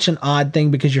it's such an odd thing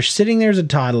because you're sitting there as a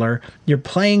toddler, you're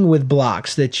playing with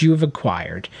blocks that you've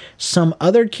acquired. Some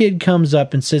other kid comes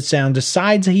up and sits down,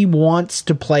 decides he wants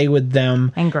to play with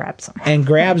them, and grabs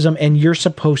them, and you're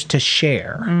supposed to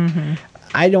share. Mm-hmm.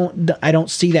 I don't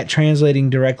see that translating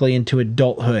directly into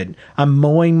adulthood. I'm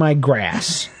mowing my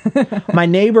grass. My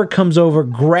neighbor comes over,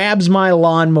 grabs my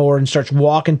lawnmower, and starts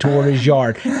walking toward his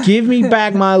yard. Give me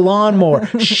back my lawnmower.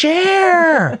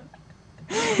 Share.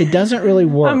 It doesn't really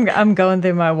work. I'm going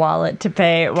through my wallet to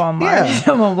pay at Walmart. Yeah.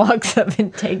 Someone walks up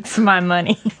and takes my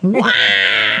money.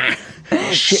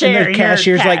 Share and the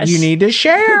cashier's cash. Like, you need to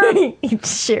share.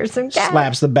 Share some cash.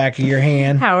 Slaps the back of your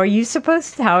hand. How are they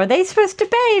supposed to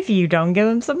pay if you don't give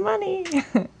them some money?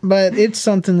 But it's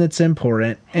something that's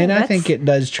important, and I think it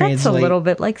does translate. That's a little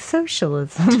bit like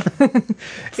socialism.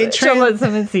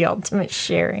 Socialism is the ultimate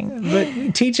sharing.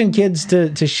 But teaching kids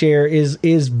to share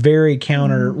is very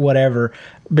counter whatever,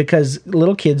 because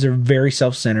little kids are very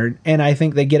self-centered, and I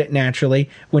think they get it naturally.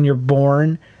 When you're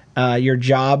born, your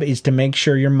job is to make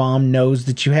sure your mom knows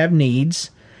that you have needs,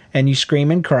 and you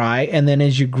scream and cry, and then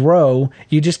as you grow,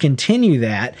 you just continue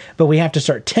that, but we have to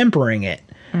start tempering it.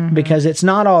 Mm-hmm. Because it's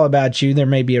not all about you. There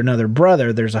may be another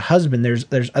brother, there's a husband,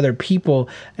 there's other people,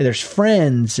 there's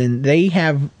friends, and they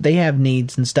have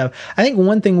needs and stuff. I think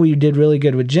one thing we did really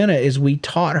good with Jenna is we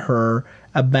taught her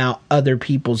about other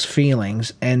people's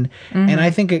feelings, and I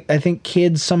think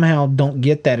kids somehow don't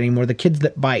get that anymore. The kids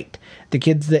that bite, the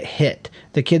kids that hit,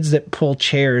 the kids that pull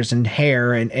chairs and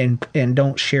hair and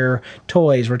don't share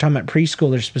toys. We're talking about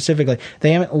preschoolers specifically.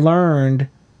 They haven't learned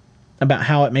about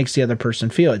how it makes the other person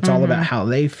feel. It's all about how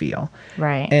they feel.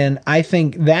 Right. And I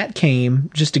think that came,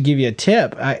 just to give you a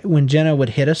tip, when Jenna would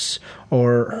hit us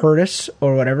or hurt us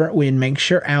or whatever, we'd make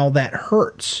sure, Al, that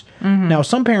hurts. Mm-hmm. Now,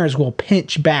 some parents will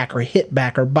pinch back or hit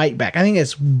back or bite back. I think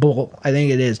it's bull. I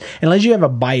think it is. Unless you have a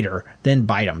biter, then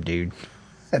bite them, dude.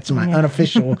 That's my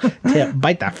unofficial tip.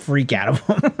 Bite the freak out of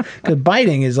them. Because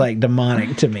biting is like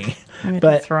demonic to me.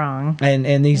 That's wrong. And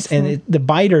the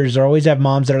biters always have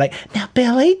moms that are like, now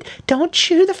Billy, don't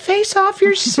chew the face off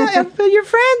your your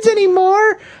friends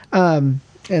anymore. And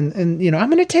you know, I'm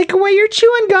going to take away your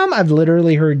chewing gum. I've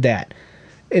literally heard that.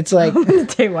 It's like,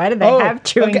 why do they have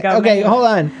chewing gum? Okay, hold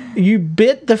on. You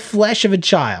bit the flesh of a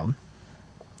child,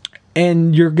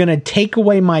 and you're going to take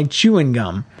away my chewing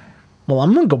gum. Well,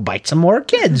 I'm going to go bite some more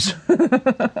kids.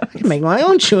 I can make my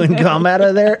own chewing gum out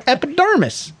of their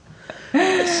epidermis.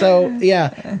 So,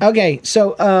 yeah. Okay,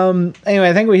 so anyway,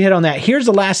 I think we hit on that. Here's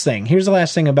the last thing. Here's the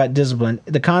last thing about discipline,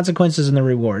 the consequences and the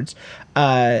rewards.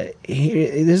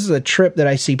 This is a trip that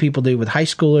I see people do with high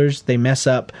schoolers. They mess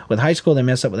up with high school. They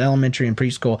mess up with elementary and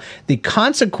preschool. The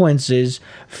consequences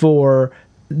for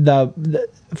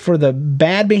the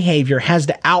bad behavior has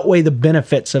to outweigh the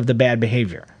benefits of the bad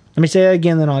behavior. Let me say that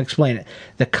again, then I'll explain it.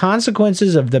 The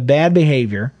consequences of the bad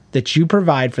behavior that you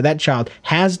provide for that child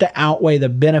has to outweigh the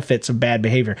benefits of bad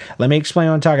behavior. Let me explain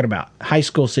what I'm talking about. High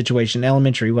school situation,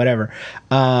 elementary, whatever.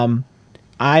 I'm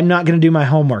not going to do my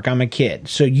homework. I'm a kid.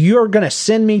 So you're going to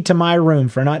send me to my room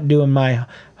for not doing my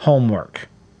homework.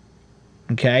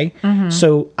 Okay? Mm-hmm.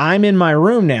 So I'm in my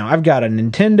room now. I've got a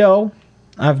Nintendo.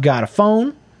 I've got a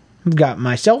phone. I've got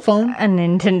my cell phone. A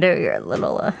Nintendo, you're a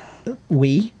little...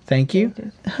 Wii, thank you.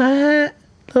 A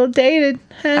little dated.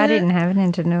 I didn't have a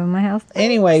Nintendo in my house.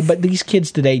 Anyway, but these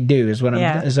kids today do, is what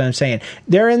I'm saying.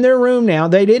 They're in their room now.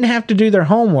 They didn't have to do their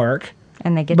homework,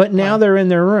 and they get but now they're in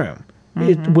their room.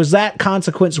 Mm-hmm. Was that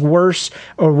consequence worse,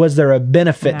 or was there a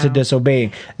benefit to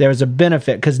disobeying? There was a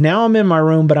benefit, because now I'm in my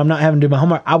room, but I'm not having to do my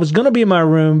homework. I was going to be in my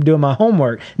room doing my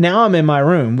homework. Now I'm in my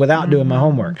room without doing my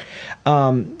homework.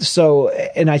 So,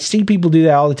 and I see people do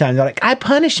that all the time. They're like, I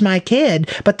punish my kid,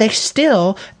 but they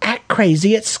still act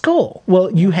crazy at school.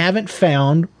 Well, you haven't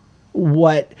found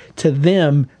what to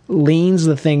them leans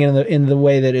the thing in the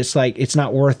way that it's like it's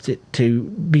not worth it to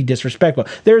be disrespectful.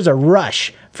 There's a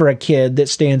rush for a kid that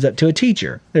stands up to a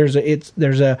teacher. There's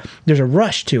a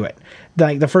rush to it.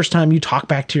 Like the first time you talk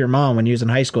back to your mom when you was in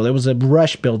high school, there was a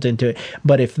rush built into it.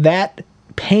 But if that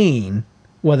pain,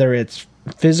 whether it's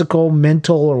physical,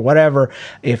 mental, or whatever,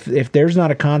 if there's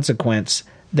not a consequence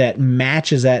that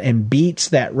matches that and beats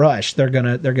that rush, they're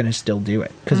gonna still do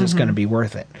it because it's gonna be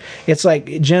worth it. It's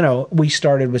like, Jenna, we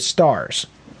started with stars.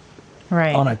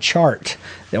 Right. On a chart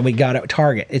that we got at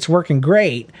Target. It's working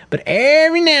great, but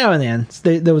every now and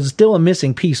then there was still a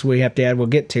missing piece we have to add. We'll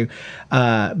get to,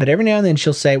 but every now and then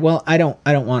she'll say, "Well, I don't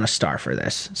want a star for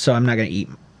this, so I'm not going to eat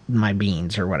my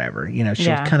beans or whatever." You know,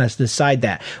 she'll kind of decide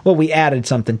that. Well, we added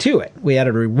something to it. We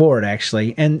added a reward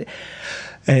actually, and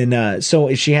so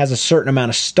if she has a certain amount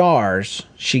of stars,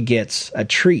 she gets a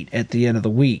treat at the end of the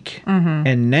week. Mm-hmm.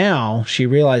 And now she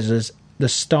realizes the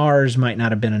stars might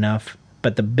not have been enough,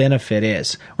 but the benefit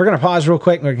is. We're going to pause real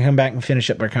quick, and we're going to come back and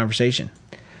finish up our conversation.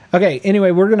 Okay,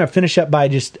 anyway, we're going to finish up by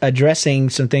just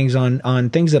addressing some things on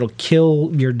things that'll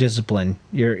kill your discipline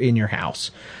in your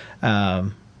house.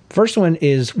 First one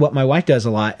is what my wife does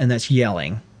a lot, and that's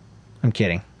yelling. I'm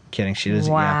kidding. She doesn't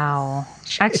yell. Wow.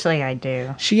 Actually, I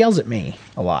do. She yells at me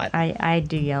a lot. I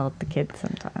do yell at the kids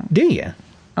sometimes. Do you?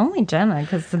 Only Jenna,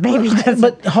 because the baby doesn't.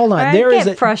 But hold on, there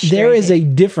is a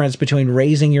difference between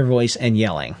raising your voice and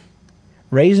yelling.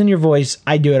 Raising your voice,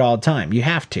 I do it all the time. You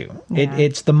have to. Yeah.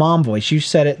 It's the mom voice. You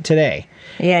said it today.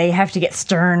 Yeah, you have to get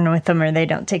stern with them, or they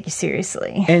don't take you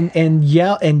seriously. And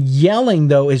yelling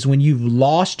though is when you've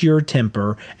lost your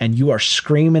temper and you are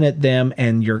screaming at them,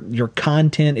 and your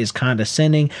content is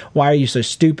condescending. Why are you so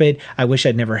stupid? I wish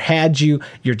I'd never had you.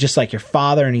 You're just like your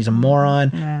father, and he's a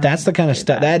moron. No, that's the kind of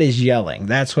stuff that is yelling.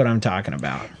 That's what I'm talking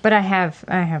about. But I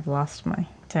have lost my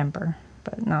temper,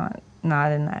 but not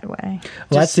in that way.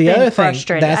 Well, that's the other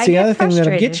thing. That's the other thing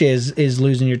that'll get you is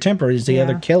losing your temper is the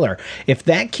other killer. If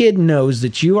that kid knows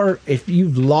that if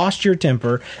you've lost your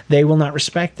temper, they will not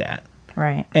respect that.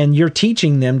 Right. And you're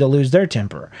teaching them to lose their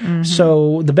temper. Mm-hmm.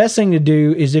 So the best thing to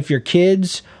do is if your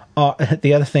kids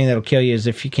the other thing that'll kill you is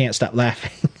if you can't stop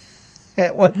laughing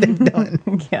at what they've done.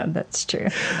 Yeah, that's true.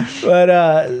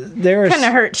 But there kind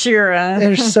of hurts your.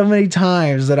 There's so many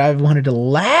times that I've wanted to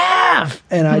laugh,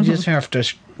 and I just have to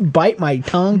bite my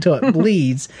tongue till it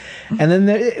bleeds. And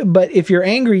then, but if you're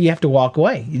angry, you have to walk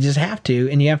away. You just have to,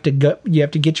 and you have to go. You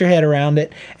have to get your head around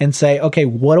it and say, okay,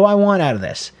 what do I want out of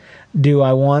this? What do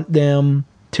I want them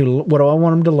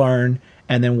to learn?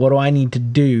 And then what do I need to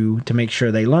do to make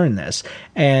sure they learn this?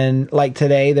 And like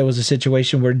today, there was a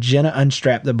situation where Jenna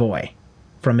unstrapped the boy.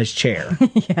 from his chair.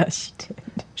 Yes, she did.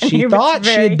 She thought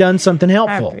she had done something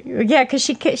helpful. Yeah, because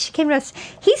she came to us.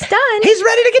 He's done. He's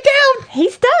ready to get down.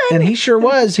 He's done. And he sure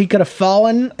was. He could have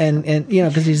fallen, and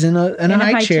because he's in a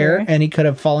high chair, and he could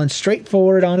have fallen straight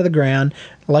forward onto the ground.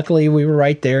 Luckily, we were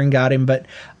right there and got him. But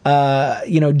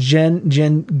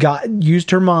Jen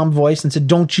used her mom voice and said,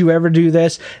 "Don't you ever do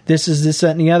this. This is this,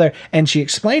 that, and the other." And she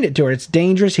explained it to her. It's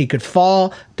dangerous. He could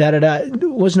fall. Da da da. There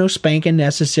was no spanking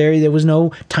necessary. There was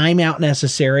no timeout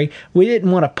necessary. We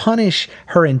didn't want to punish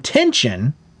her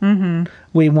intention. Mm-hmm.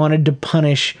 We wanted to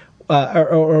punish.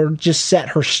 Or just set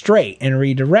her straight and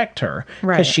redirect her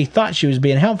because she thought she was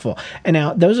being helpful. And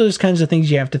now those are those kinds of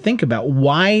things you have to think about.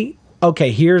 Why?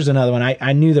 Okay, here's another one.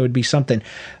 I knew there would be something.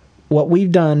 What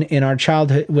we've done in our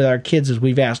childhood with our kids is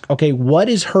we've asked, okay, what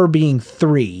is her being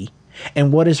 3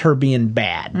 and what is her being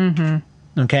bad? Mm-hmm.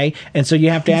 Okay, and so you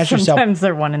have to ask yourself. Sometimes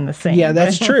they're one and the same. Yeah,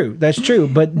 that's true. That's true.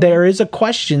 But there is a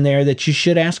question there that you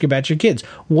should ask about your kids.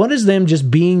 What is them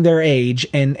just being their age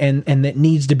and that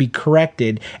needs to be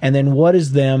corrected? And then what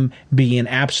is them being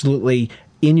absolutely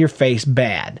in your face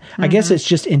bad? I guess it's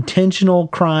just intentional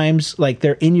crimes, like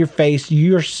they're in your face.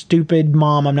 You're stupid,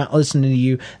 mom. I'm not listening to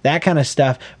you. That kind of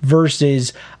stuff.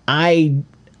 Versus I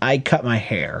cut my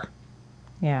hair.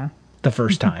 Yeah. The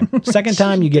first time. Second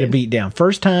time you get a beat down.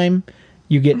 First time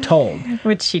you get told.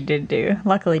 Which she did do.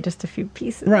 Luckily, just a few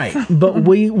pieces. Right. But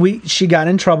she got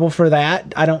in trouble for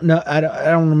that. I don't know. I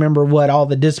don't remember what all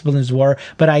the disciplines were,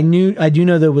 but I do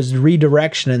know there was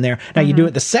redirection in there. Now you do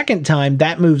it the second time,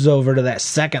 that moves over to that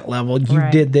second level. You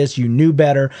did this, you knew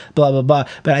better, blah, blah, blah.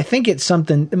 But I think it's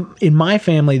something in my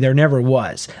family, there never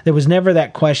was. There was never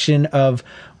that question of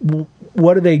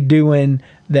what are they doing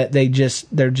that they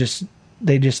just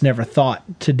never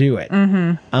thought to do it.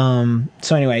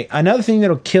 So anyway, another thing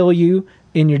that'll kill you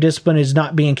in your discipline is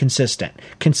not being consistent.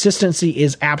 Consistency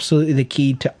is absolutely the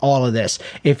key to all of this.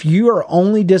 If you are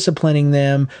only disciplining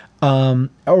them,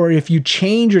 or if you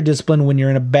change your discipline when you're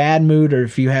in a bad mood, or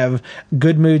if you have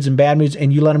good moods and bad moods,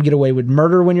 and you let them get away with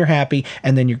murder when you're happy,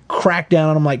 and then you crack down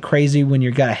on them like crazy when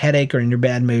you've got a headache or in your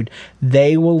bad mood,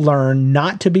 they will learn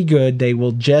not to be good. They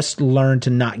will just learn to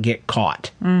not get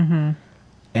caught.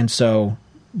 And so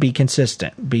be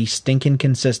consistent, be stinking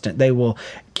consistent.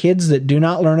 Kids that do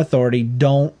not learn authority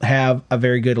don't have a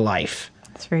very good life.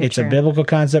 It's true. A biblical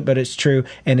concept, but it's true.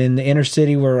 And in the inner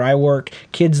city where I work,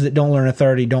 kids that don't learn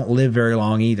authority don't live very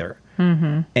long either.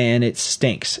 And it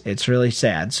stinks. It's really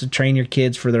sad. So train your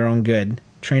kids for their own good.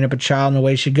 Train up a child in the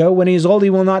way he should go. When he is old, he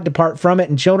will not depart from it.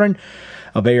 And children,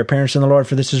 obey your parents in the Lord,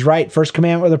 for this is right. First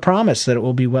commandment with a promise that it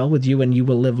will be well with you and you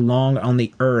will live long on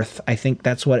the earth. I think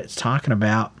that's what it's talking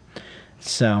about.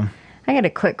 So I got a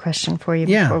quick question for you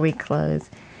before we close.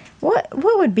 What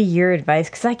would be your advice?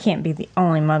 Because I can't be the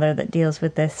only mother that deals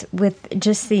with this, with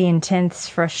just the intense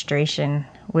frustration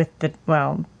with the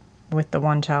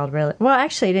one child, really. Well,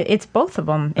 actually, it's both of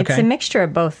them. It's a mixture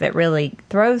of both that really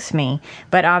throws me.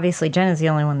 But obviously, Jen is the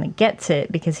only one that gets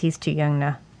it because he's too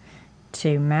young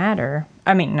to matter.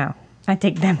 I mean, no, I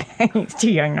take that back. He's too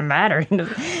young to matter. No,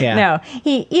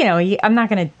 I'm not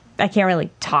going to. I can't really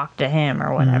talk to him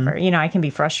or whatever. I can be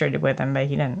frustrated with him, but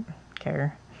he didn't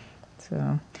care.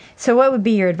 So what would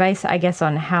be your advice, I guess,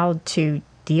 on how to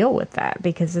deal with that?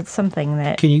 Because it's something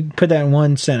that... Can you put that in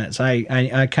one sentence? I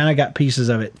kind of got pieces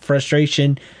of it.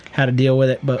 Frustration, how to deal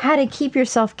with it, but... How to keep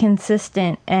yourself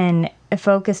consistent and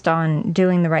focused on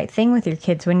doing the right thing with your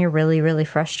kids when you're really, really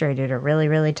frustrated or really,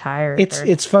 really tired.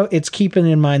 It's keeping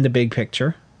in mind the big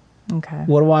picture. Okay.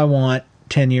 What do I want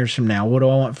 10 years from now? What do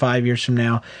I want 5 years from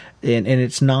now? And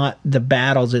it's not the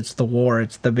battles, it's the war,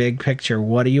 it's the big picture.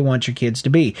 What do you want your kids to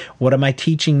be? What am I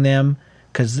teaching them?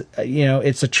 Because,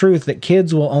 it's a truth that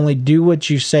kids will only do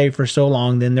what you say for so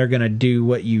long, then they're going to do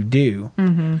what you do.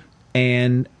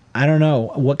 And I don't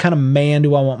know, what kind of man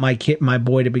do I want my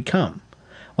boy to become?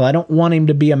 Well, I don't want him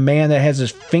to be a man that has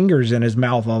his fingers in his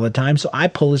mouth all the time, so I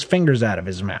pull his fingers out of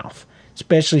his mouth.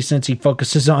 Especially since he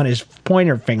focuses on his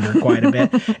pointer finger quite a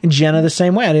bit. And Jenna the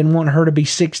same way. I didn't want her to be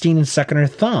 16 and sucking her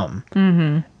thumb.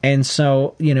 And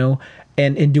so,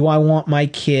 and do I want my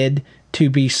kid to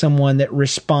be someone that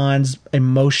responds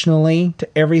emotionally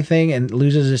to everything and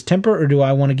loses his temper? Or do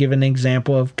I want to give an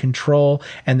example of control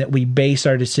and that we base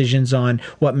our decisions on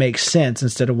what makes sense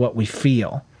instead of what we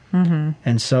feel?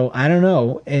 And so I don't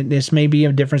know. And this may be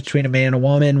a difference between a man and a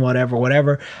woman,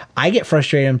 whatever. I get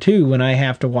frustrated too when I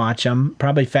have to watch them,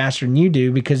 probably faster than you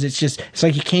do, because it's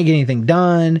like you can't get anything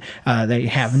done. They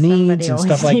have needs and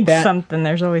stuff like that. Something.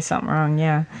 There's always something wrong.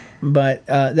 Yeah. But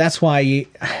that's why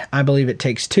I believe it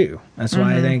takes two. That's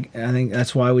why I think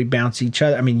that's why we bounce each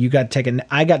other. I mean, you got to take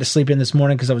I got to sleep in this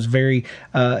morning because I was very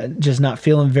just not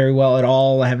feeling very well at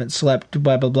all. I haven't slept.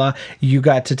 Blah blah blah. You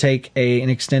got to take an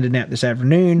extended nap this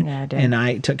afternoon, Yeah, I did. and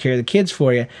I took care of the kids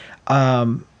for you.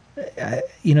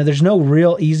 There's no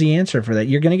real easy answer for that.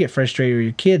 You're going to get frustrated with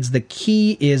your kids. The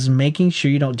key is making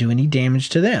sure you don't do any damage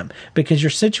to them because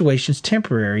your situation's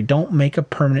temporary. Don't make a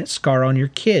permanent scar on your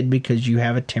kid because you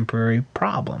have a temporary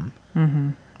problem.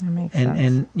 That makes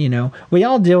sense. And we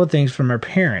all deal with things from our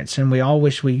parents, and we all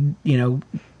wish we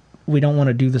don't want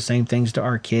to do the same things to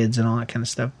our kids and all that kind of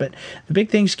stuff. But the big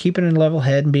thing is keeping a level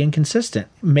head and being consistent.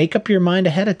 Make up your mind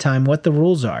ahead of time what the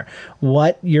rules are,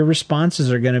 what your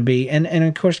responses are going to be. And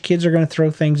of course, kids are going to throw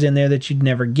things in there that you'd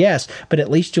never guess, but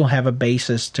at least you'll have a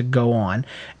basis to go on.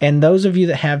 And those of you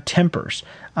that have tempers,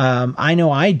 I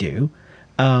know I do,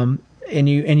 and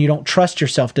you don't trust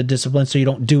yourself to discipline, so you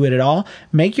don't do it at all,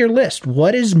 make your list.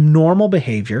 What is normal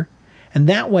behavior? And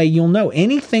that way you'll know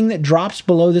anything that drops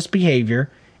below this behavior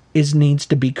needs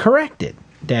to be corrected,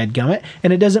 dadgummit.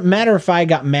 And it doesn't matter if I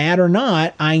got mad or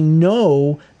not. I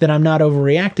know that I'm not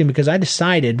overreacting because I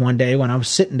decided one day when I was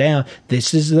sitting down,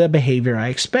 this is the behavior I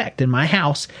expect in my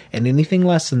house, and anything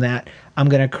less than that, I'm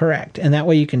going to correct. And that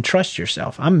way you can trust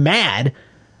yourself. I'm mad,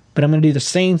 but I'm going to do the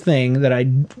same thing that I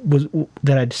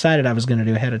decided I was going to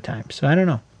do ahead of time. So I don't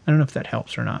know. I don't know if that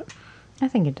helps or not. I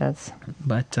think it does.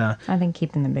 But I think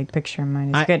keeping the big picture in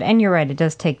mind is good. And you're right, it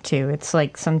does take two. It's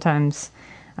like sometimes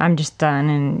I'm just done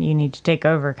and you need to take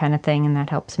over kind of thing, and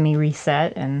that helps me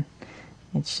reset. And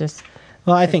it's just...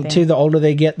 Well, I think, too, the older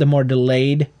they get, the more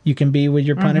delayed you can be with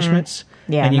your punishments.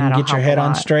 Yeah, and you can that'll get your help head a on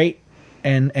lot. straight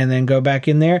and then go back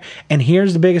in there. And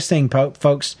here's the biggest thing,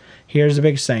 folks. Here's the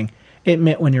biggest thing.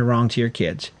 Admit when you're wrong to your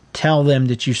kids. Tell them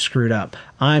that you screwed up.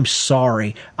 I'm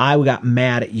sorry. I got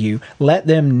mad at you. Let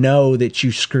them know that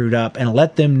you screwed up, and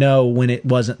let them know when it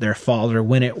wasn't their fault or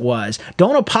when it was.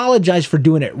 Don't apologize for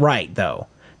doing it right, though.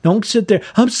 Don't sit there,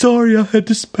 I'm sorry I had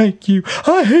to spank you.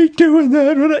 I hate doing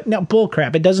that. No,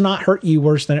 bullcrap. It does not hurt you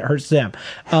worse than it hurts them.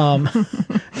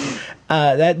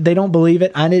 That they don't believe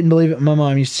it. I didn't believe it. My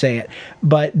mom used to say it.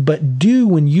 But do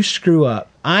when you screw up.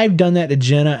 I've done that to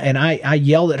Jenna, and I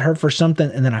yelled at her for something,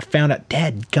 and then I found out,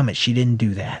 dadgummit, she didn't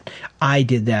do that. I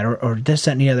did that, or this,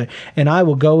 that, and the other. And I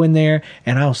will go in there,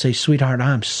 and I'll say, sweetheart,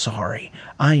 I'm sorry.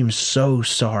 I am so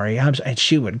sorry. And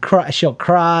she would cry. She'll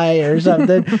cry or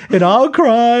something, and I'll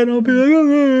cry, and I'll be like,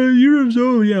 oh, you're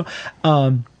so,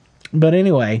 But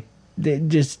anyway,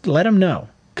 just let them know.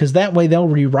 Because that way they'll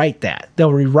rewrite that.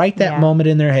 They'll rewrite that moment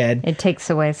in their head. It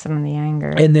takes away some of the anger.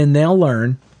 And then they'll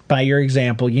learn by your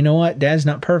example, you know what? Dad's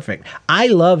not perfect. I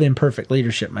love imperfect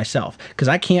leadership myself because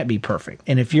I can't be perfect.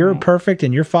 And if you're perfect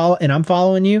and I'm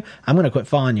following you, I'm going to quit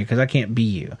following you because I can't be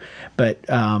you. But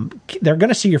they're going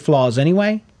to see your flaws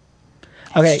anyway.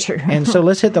 Okay, That's true. And so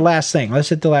let's hit the last thing.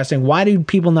 Why do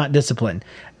people not discipline?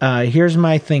 Here's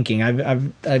my thinking.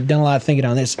 I've done a lot of thinking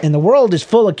on this. And the world is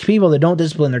full of people that don't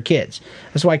discipline their kids.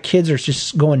 That's why kids are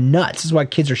just going nuts. That's why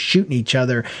kids are shooting each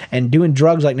other and doing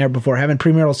drugs like never before, having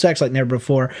premarital sex like never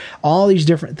before, all these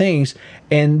different things.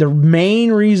 And the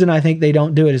main reason I think they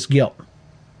don't do it is guilt.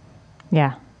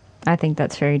 Yeah, I think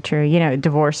that's very true.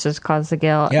 Divorces cause the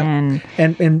guilt, Yep.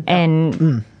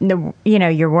 and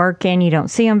you're working, you don't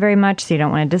see them very much, so you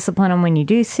don't want to discipline them when you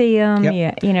do see them.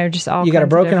 Yep. Yeah, just all. You got a kinds of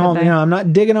broken different home. things. I'm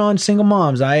not digging on single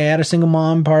moms. I had a single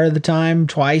mom part of the time,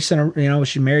 twice, and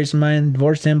she married somebody and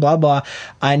divorced him. Blah blah.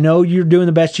 I know you're doing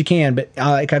the best you can, but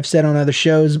like I've said on other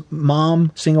shows,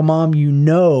 single mom,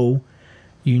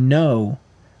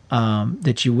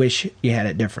 that you wish you had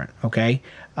it different. Okay,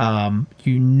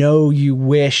 you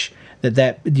wish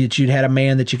that you'd had a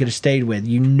man that you could have stayed with.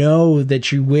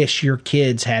 That you wish your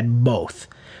kids had both.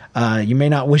 You may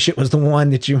not wish it was the one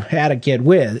that you had a kid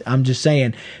with. I'm just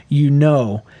saying,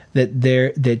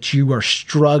 that you are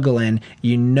struggling.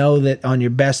 That on your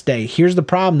best day. Here's the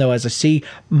problem, though, as I see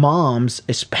moms,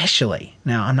 especially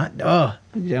now. I'm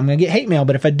gonna get hate mail,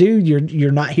 but if I do,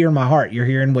 you're not hearing my heart. You're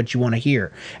hearing what you want to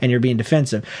hear, and you're being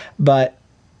defensive. But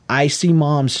I see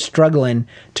moms struggling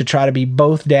to try to be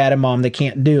both dad and mom. They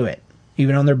can't do it,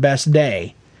 even on their best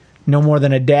day. No more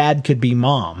than a dad could be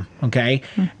mom, okay?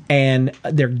 And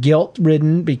they're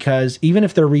guilt-ridden because even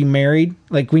if they're remarried,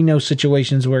 like we know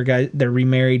situations where they're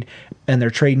remarried and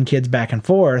they're trading kids back and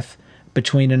forth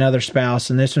between another spouse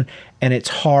and this one, and it's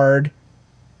hard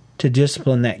to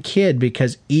discipline that kid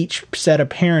because each set of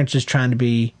parents is trying to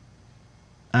be,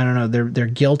 I don't know, they're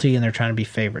guilty and they're trying to be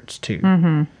favorites too.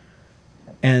 Mm-hmm.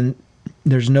 And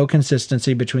there's no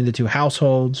consistency between the two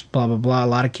households, blah, blah, blah. A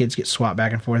lot of kids get swapped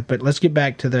back and forth. But let's get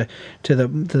back to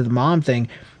the mom thing.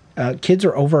 kids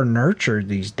are over nurtured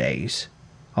these days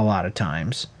a lot of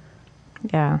times.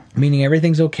 Yeah. Meaning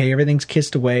everything's okay, everything's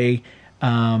kissed away,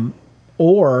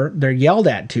 or they're yelled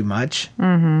at too much.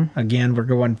 Mm-hmm. Again, we're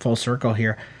going full circle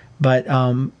here. But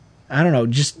I don't know,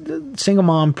 just single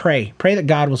mom, pray that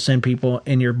God will send people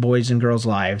in your boys and girls'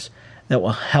 lives that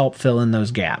will help fill in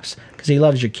those gaps, because he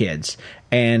loves your kids,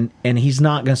 and he's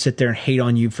not going to sit there and hate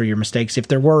on you for your mistakes, if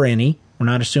there were any. We're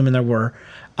not assuming there were,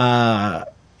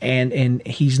 and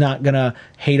he's not going to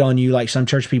hate on you like some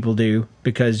church people do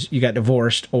because you got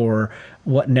divorced or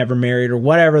never married or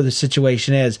whatever the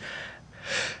situation is.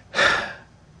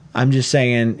 I'm just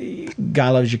saying,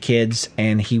 God loves your kids,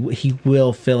 and he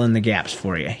will fill in the gaps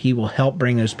for you. He will help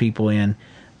bring those people in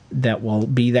that will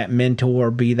be that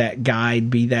mentor, be that guide,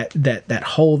 be that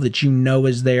hole that you know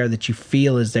is there, that you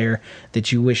feel is there,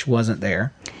 that you wish wasn't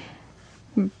there.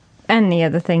 And the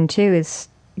other thing, too, is,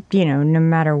 no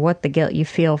matter what the guilt you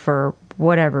feel for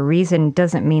whatever reason,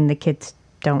 doesn't mean the kids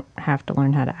don't have to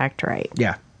learn how to act right.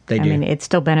 Yeah. They do. I mean, it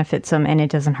still benefits them, and it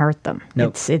doesn't hurt them.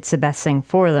 Nope. It's the best thing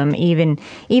for them. Even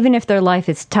if their life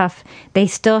is tough, they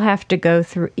still have to go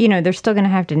through, they're still going to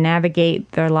have to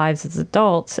navigate their lives as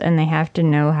adults, and they have to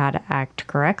know how to act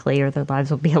correctly, or their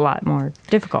lives will be a lot more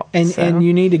difficult. And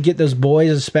you need to get those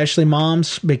boys, especially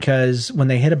moms, because when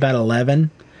they hit about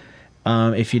 11,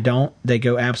 if you don't, they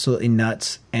go absolutely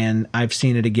nuts. And I've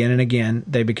seen it again and again.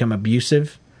 They become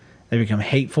abusive. They become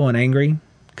hateful and angry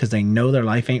because they know their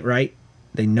life ain't right.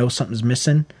 They know something's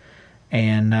missing,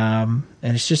 and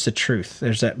it's just the truth.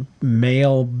 There's that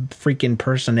male freaking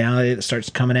personality that starts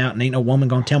coming out, and ain't no woman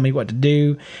gonna tell me what to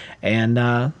do. And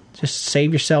just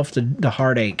save yourself the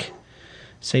heartache.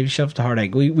 Save yourself the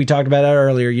heartache. We talked about that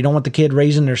earlier. You don't want the kid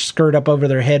raising their skirt up over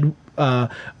their head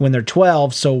when they're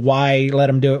 12, so why let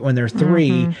them do it when they're 3?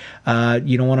 Mm-hmm.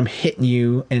 You don't want them hitting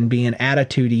you and being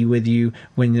attitudey with you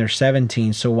when they're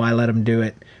 17, so why let them do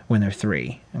it when they're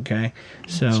 3? Okay,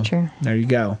 so that's true. There you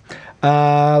go.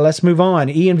 Let's move on.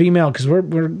 E and V mail, because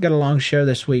we're got a long show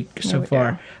this week so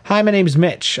far. Hi, my name's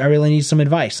Mitch. I really need some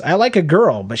advice. I like a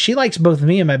girl, but she likes both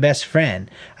me and my best friend.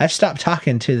 I've stopped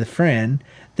talking to the friend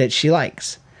that she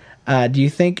likes. Do you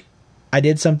think I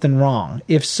did something wrong?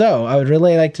 If so, I would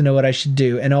really like to know what I should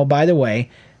do. And oh, by the way,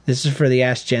 this is for the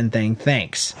Ask Jen thing.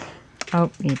 Thanks. Oh,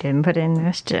 you didn't put in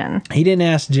Ask Jen. He didn't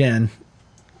ask Jen.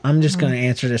 I'm just going to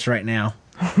answer this right now.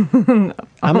 I'm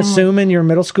assuming you're a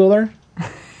middle schooler.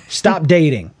 Stop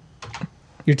dating.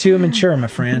 You're too immature, my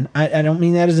friend. I don't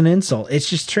mean that as an insult. It's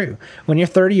just true. When you're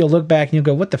 30, you'll look back and you'll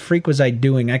go, what the freak was I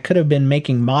doing? I could have been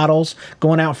making models,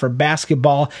 going out for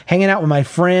basketball, hanging out with my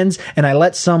friends, and I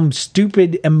let some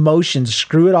stupid emotions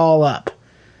screw it all up.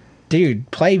 Dude,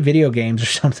 play video games or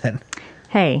something.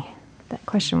 Hey, that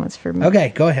question was for me. Okay,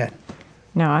 go ahead.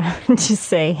 No, I would just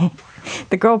say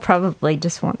the girl probably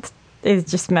is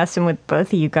just messing with both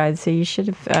of you guys, so you should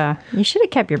have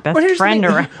kept your best friend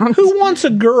around. Who wants a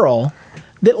girl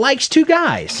that likes 2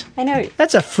 guys? I know.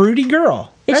 That's a fruity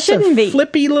girl. That's shouldn't be.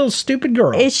 Flippy little stupid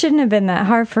girl. It shouldn't have been that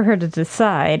hard for her to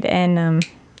decide. And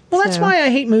that's why I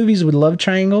hate movies with love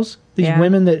triangles. These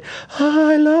women that,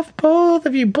 I love both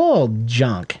of you. Bull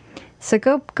junk. So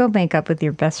go make up with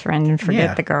your best friend and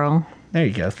forget the girl. There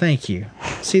you go. Thank you.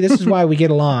 See, this is why we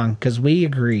get along, because we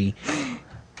agree.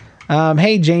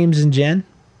 Hey, James and Jen.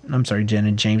 I'm sorry, Jen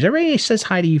and James. Everybody says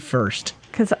hi to you first.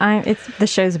 Because the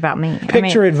show's about me.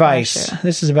 Picture advice.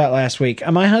 This is about last week.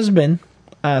 My husband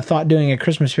thought doing a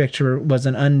Christmas picture was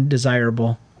an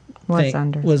undesirable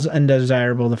thing. Was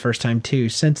undesirable the first time, too.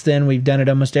 Since then, we've done it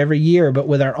almost every year, but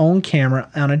with our own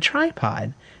camera on a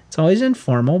tripod. It's always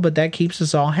informal, but that keeps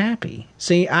us all happy.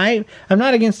 See, I'm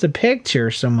not against the picture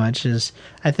so much as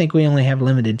I think we only have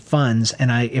limited funds,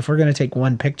 and if we're going to take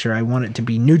one picture, I want it to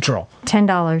be neutral.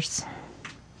 $10.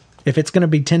 If it's going to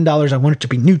be $10, I want it to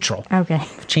be neutral. Okay.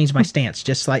 I've changed my stance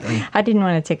just slightly. I didn't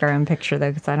want to take our own picture,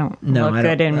 though, because I don't look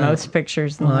good in most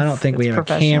pictures. Well, I don't think we have a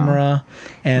camera.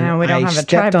 And no, we don't have a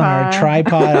stepped on our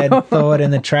tripod. I'd throw it in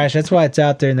the trash. That's why it's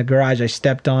out there in the garage. I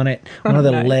stepped on it. One of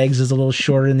the legs is a little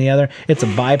shorter than the other. It's a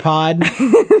bipod.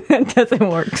 It doesn't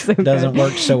work so good. Doesn't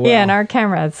work so well. Yeah, and our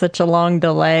camera has such a long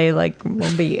delay. Like,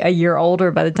 we'll be a year older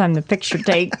by the time the picture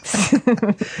takes.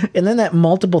 And then that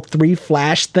multiple 3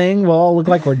 flash thing will all look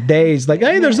like we're dazed. Like,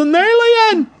 hey, there's an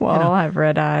alien! Well, I'll have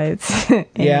red eyes. Anyway.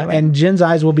 Yeah, and Jen's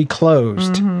eyes will be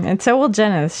closed. Mm-hmm. And so will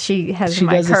Jenna's. She does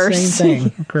curse. The same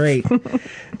thing. Great.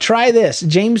 Try this.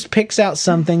 James picks out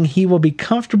something he will be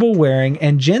comfortable wearing,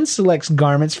 and Jen selects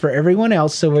garments for everyone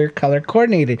else so we're color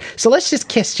coordinated. So let's just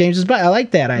kiss James's butt. I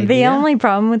like that idea. The only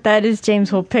problem with that is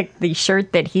James will pick the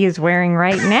shirt that he is wearing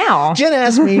right now. Jenna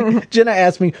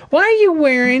asked me, why are you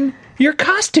wearing your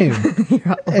costume.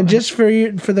 And just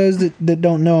for those that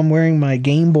don't know, I'm wearing my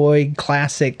Game Boy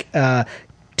Classic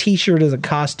T-shirt as a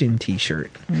costume T-shirt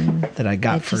that I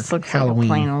got It for just looks Halloween.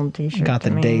 like a plain old T-shirt. Got the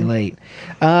to me. day late.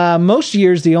 Most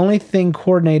years, the only thing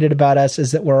coordinated about us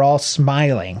is that we're all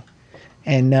smiling.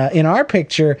 And in our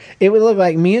picture, it would look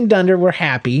like me and Dunder were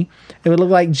happy. It would look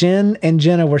like Jen and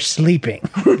Jenna were sleeping.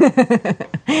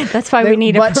 That's why we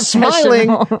need a but professional. smiling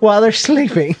while they're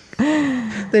sleeping.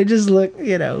 They just look,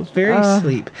 very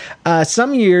asleep.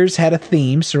 Some years had a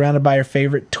theme surrounded by our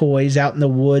favorite toys, out in the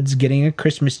woods, getting a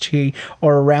Christmas tree,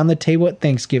 or around the table at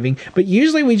Thanksgiving. But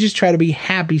usually we just try to be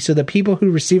happy so the people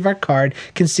who receive our card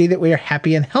can see that we are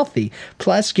happy and healthy.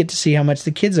 Plus, get to see how much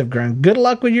the kids have grown. Good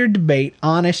luck with your debate.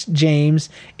 Honest, James.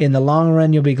 In the long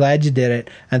run, you'll be glad you did it.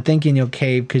 I'm thinking you'll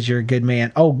cave because you're a good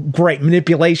man. Oh, great.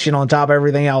 Manipulation on top of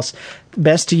everything else.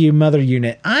 Best to you, Mother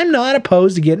Unit. I'm not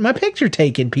opposed to getting my picture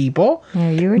taken, people. Yeah,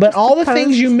 you were but just all the opposed.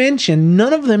 things you mentioned,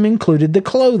 none of them included the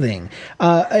clothing.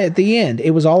 At the end,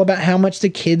 it was all about how much the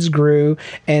kids grew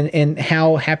and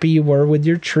how happy you were with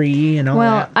your tree and all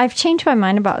Well, that. I've changed my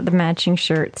mind about the matching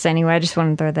shirts anyway. I just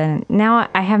want to throw that in. Now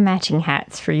I have matching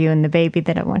hats for you and the baby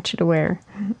that I want you to wear.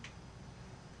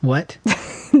 What?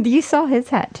 You saw his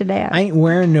hat today. I ain't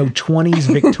wearing no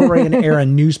 20s Victorian era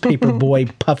newspaper boy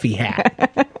puffy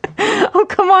hat. Oh,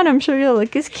 come on. I'm sure you'll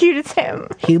look as cute as him.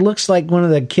 He looks like one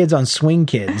of the kids on Swing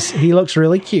Kids. He looks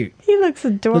really cute. He looks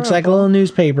adorable. Looks like a little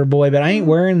newspaper boy, but I ain't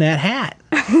wearing that hat.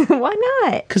 Why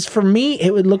not? Because for me,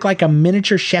 it would look like a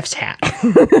miniature chef's hat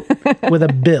with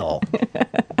a bill.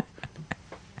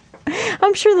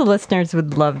 I'm sure the listeners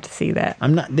would love to see that.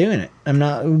 I'm not doing it. I'm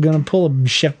not going to pull a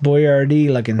Chef Boyardee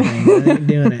looking thing. I ain't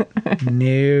doing it.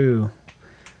 No.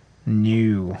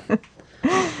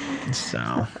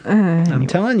 So, I'm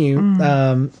telling you,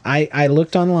 I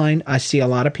looked online. I see a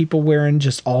lot of people wearing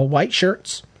just all white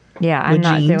shirts. Yeah, I'm with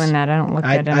not jeans. doing that. I don't look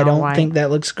I good in I all don't white. think that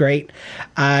looks great.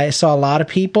 I saw a lot of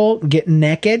people getting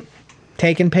naked,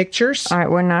 taking pictures. All right,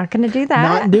 we're not going to do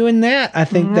that. Not doing that. I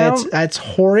think Nope. that's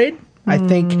horrid. I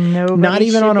think Nobody not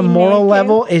even should on a be moral naked.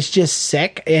 level. It's just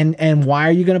sick. And why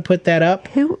are you going to put that up?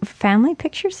 Who family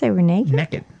pictures? They were naked.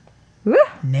 Naked. Woo.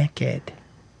 Naked.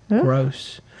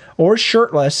 Gross. Or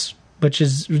shirtless, which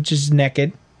is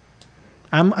naked.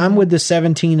 I'm with the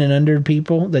 17 and under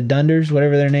people, the Dunders,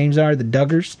 whatever their names are, the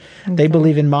Duggars. They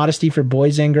believe in modesty for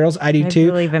boys and girls. I do I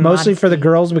too. believe in Mostly for the modesty.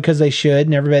 girls because they should,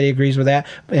 and everybody agrees with that.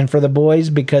 And for the boys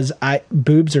because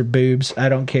boobs are boobs. I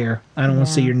don't care. I don't want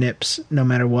to see your nips no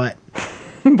matter what.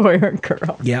 Boy or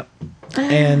girl. Yep.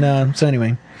 And so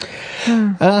anyway,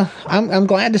 I'm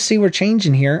glad to see we're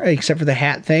changing here, except for the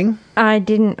hat thing. We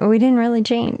didn't really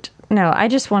change. No, I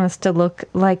just want us to look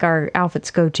like our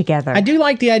outfits go together. I do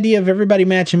like the idea of everybody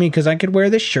matching me because I could wear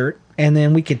this shirt and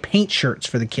then we could paint shirts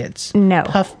for the kids. No.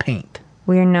 Puff paint.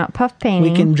 We are not puff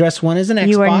painting. We can dress one as an Xbox.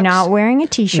 You are not wearing a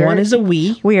t-shirt. One is a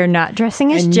Wii. We are not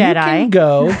dressing as And Jedi. you can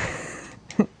go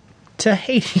to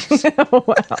Hades.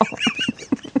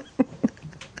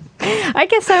 I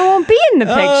guess I won't be in the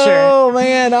picture. Oh,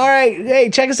 man. All right.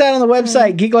 Hey, check us out on the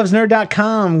website,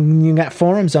 geeklovesnerd.com. You got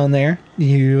forums on there.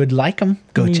 You would like them.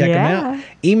 Go check them Yeah. out.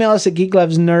 Email us at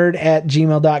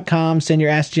geeklovesnerd@gmail.com. Send your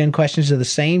Ask Jen questions to the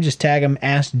same. Just tag them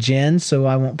Ask Jen so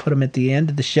I won't put them at the end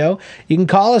of the show. You can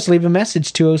call us. Leave a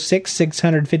message,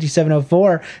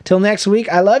 206-600-5704. Till next week,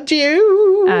 I loved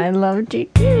you. I loved you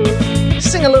too.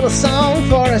 Sing a little song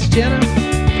for us,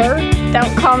 Jennifer.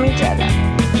 Don't call me Jedi.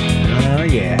 Oh,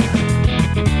 yeah.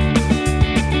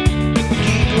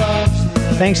 Geek loves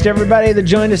nerd. Thanks to everybody that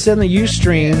joined us in the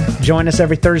Ustream. Join us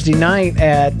every Thursday night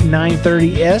at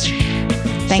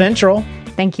 9:30-ish Central.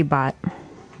 Thank you, bot.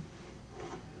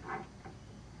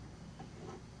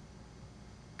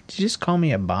 Did you just call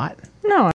me a bot? No,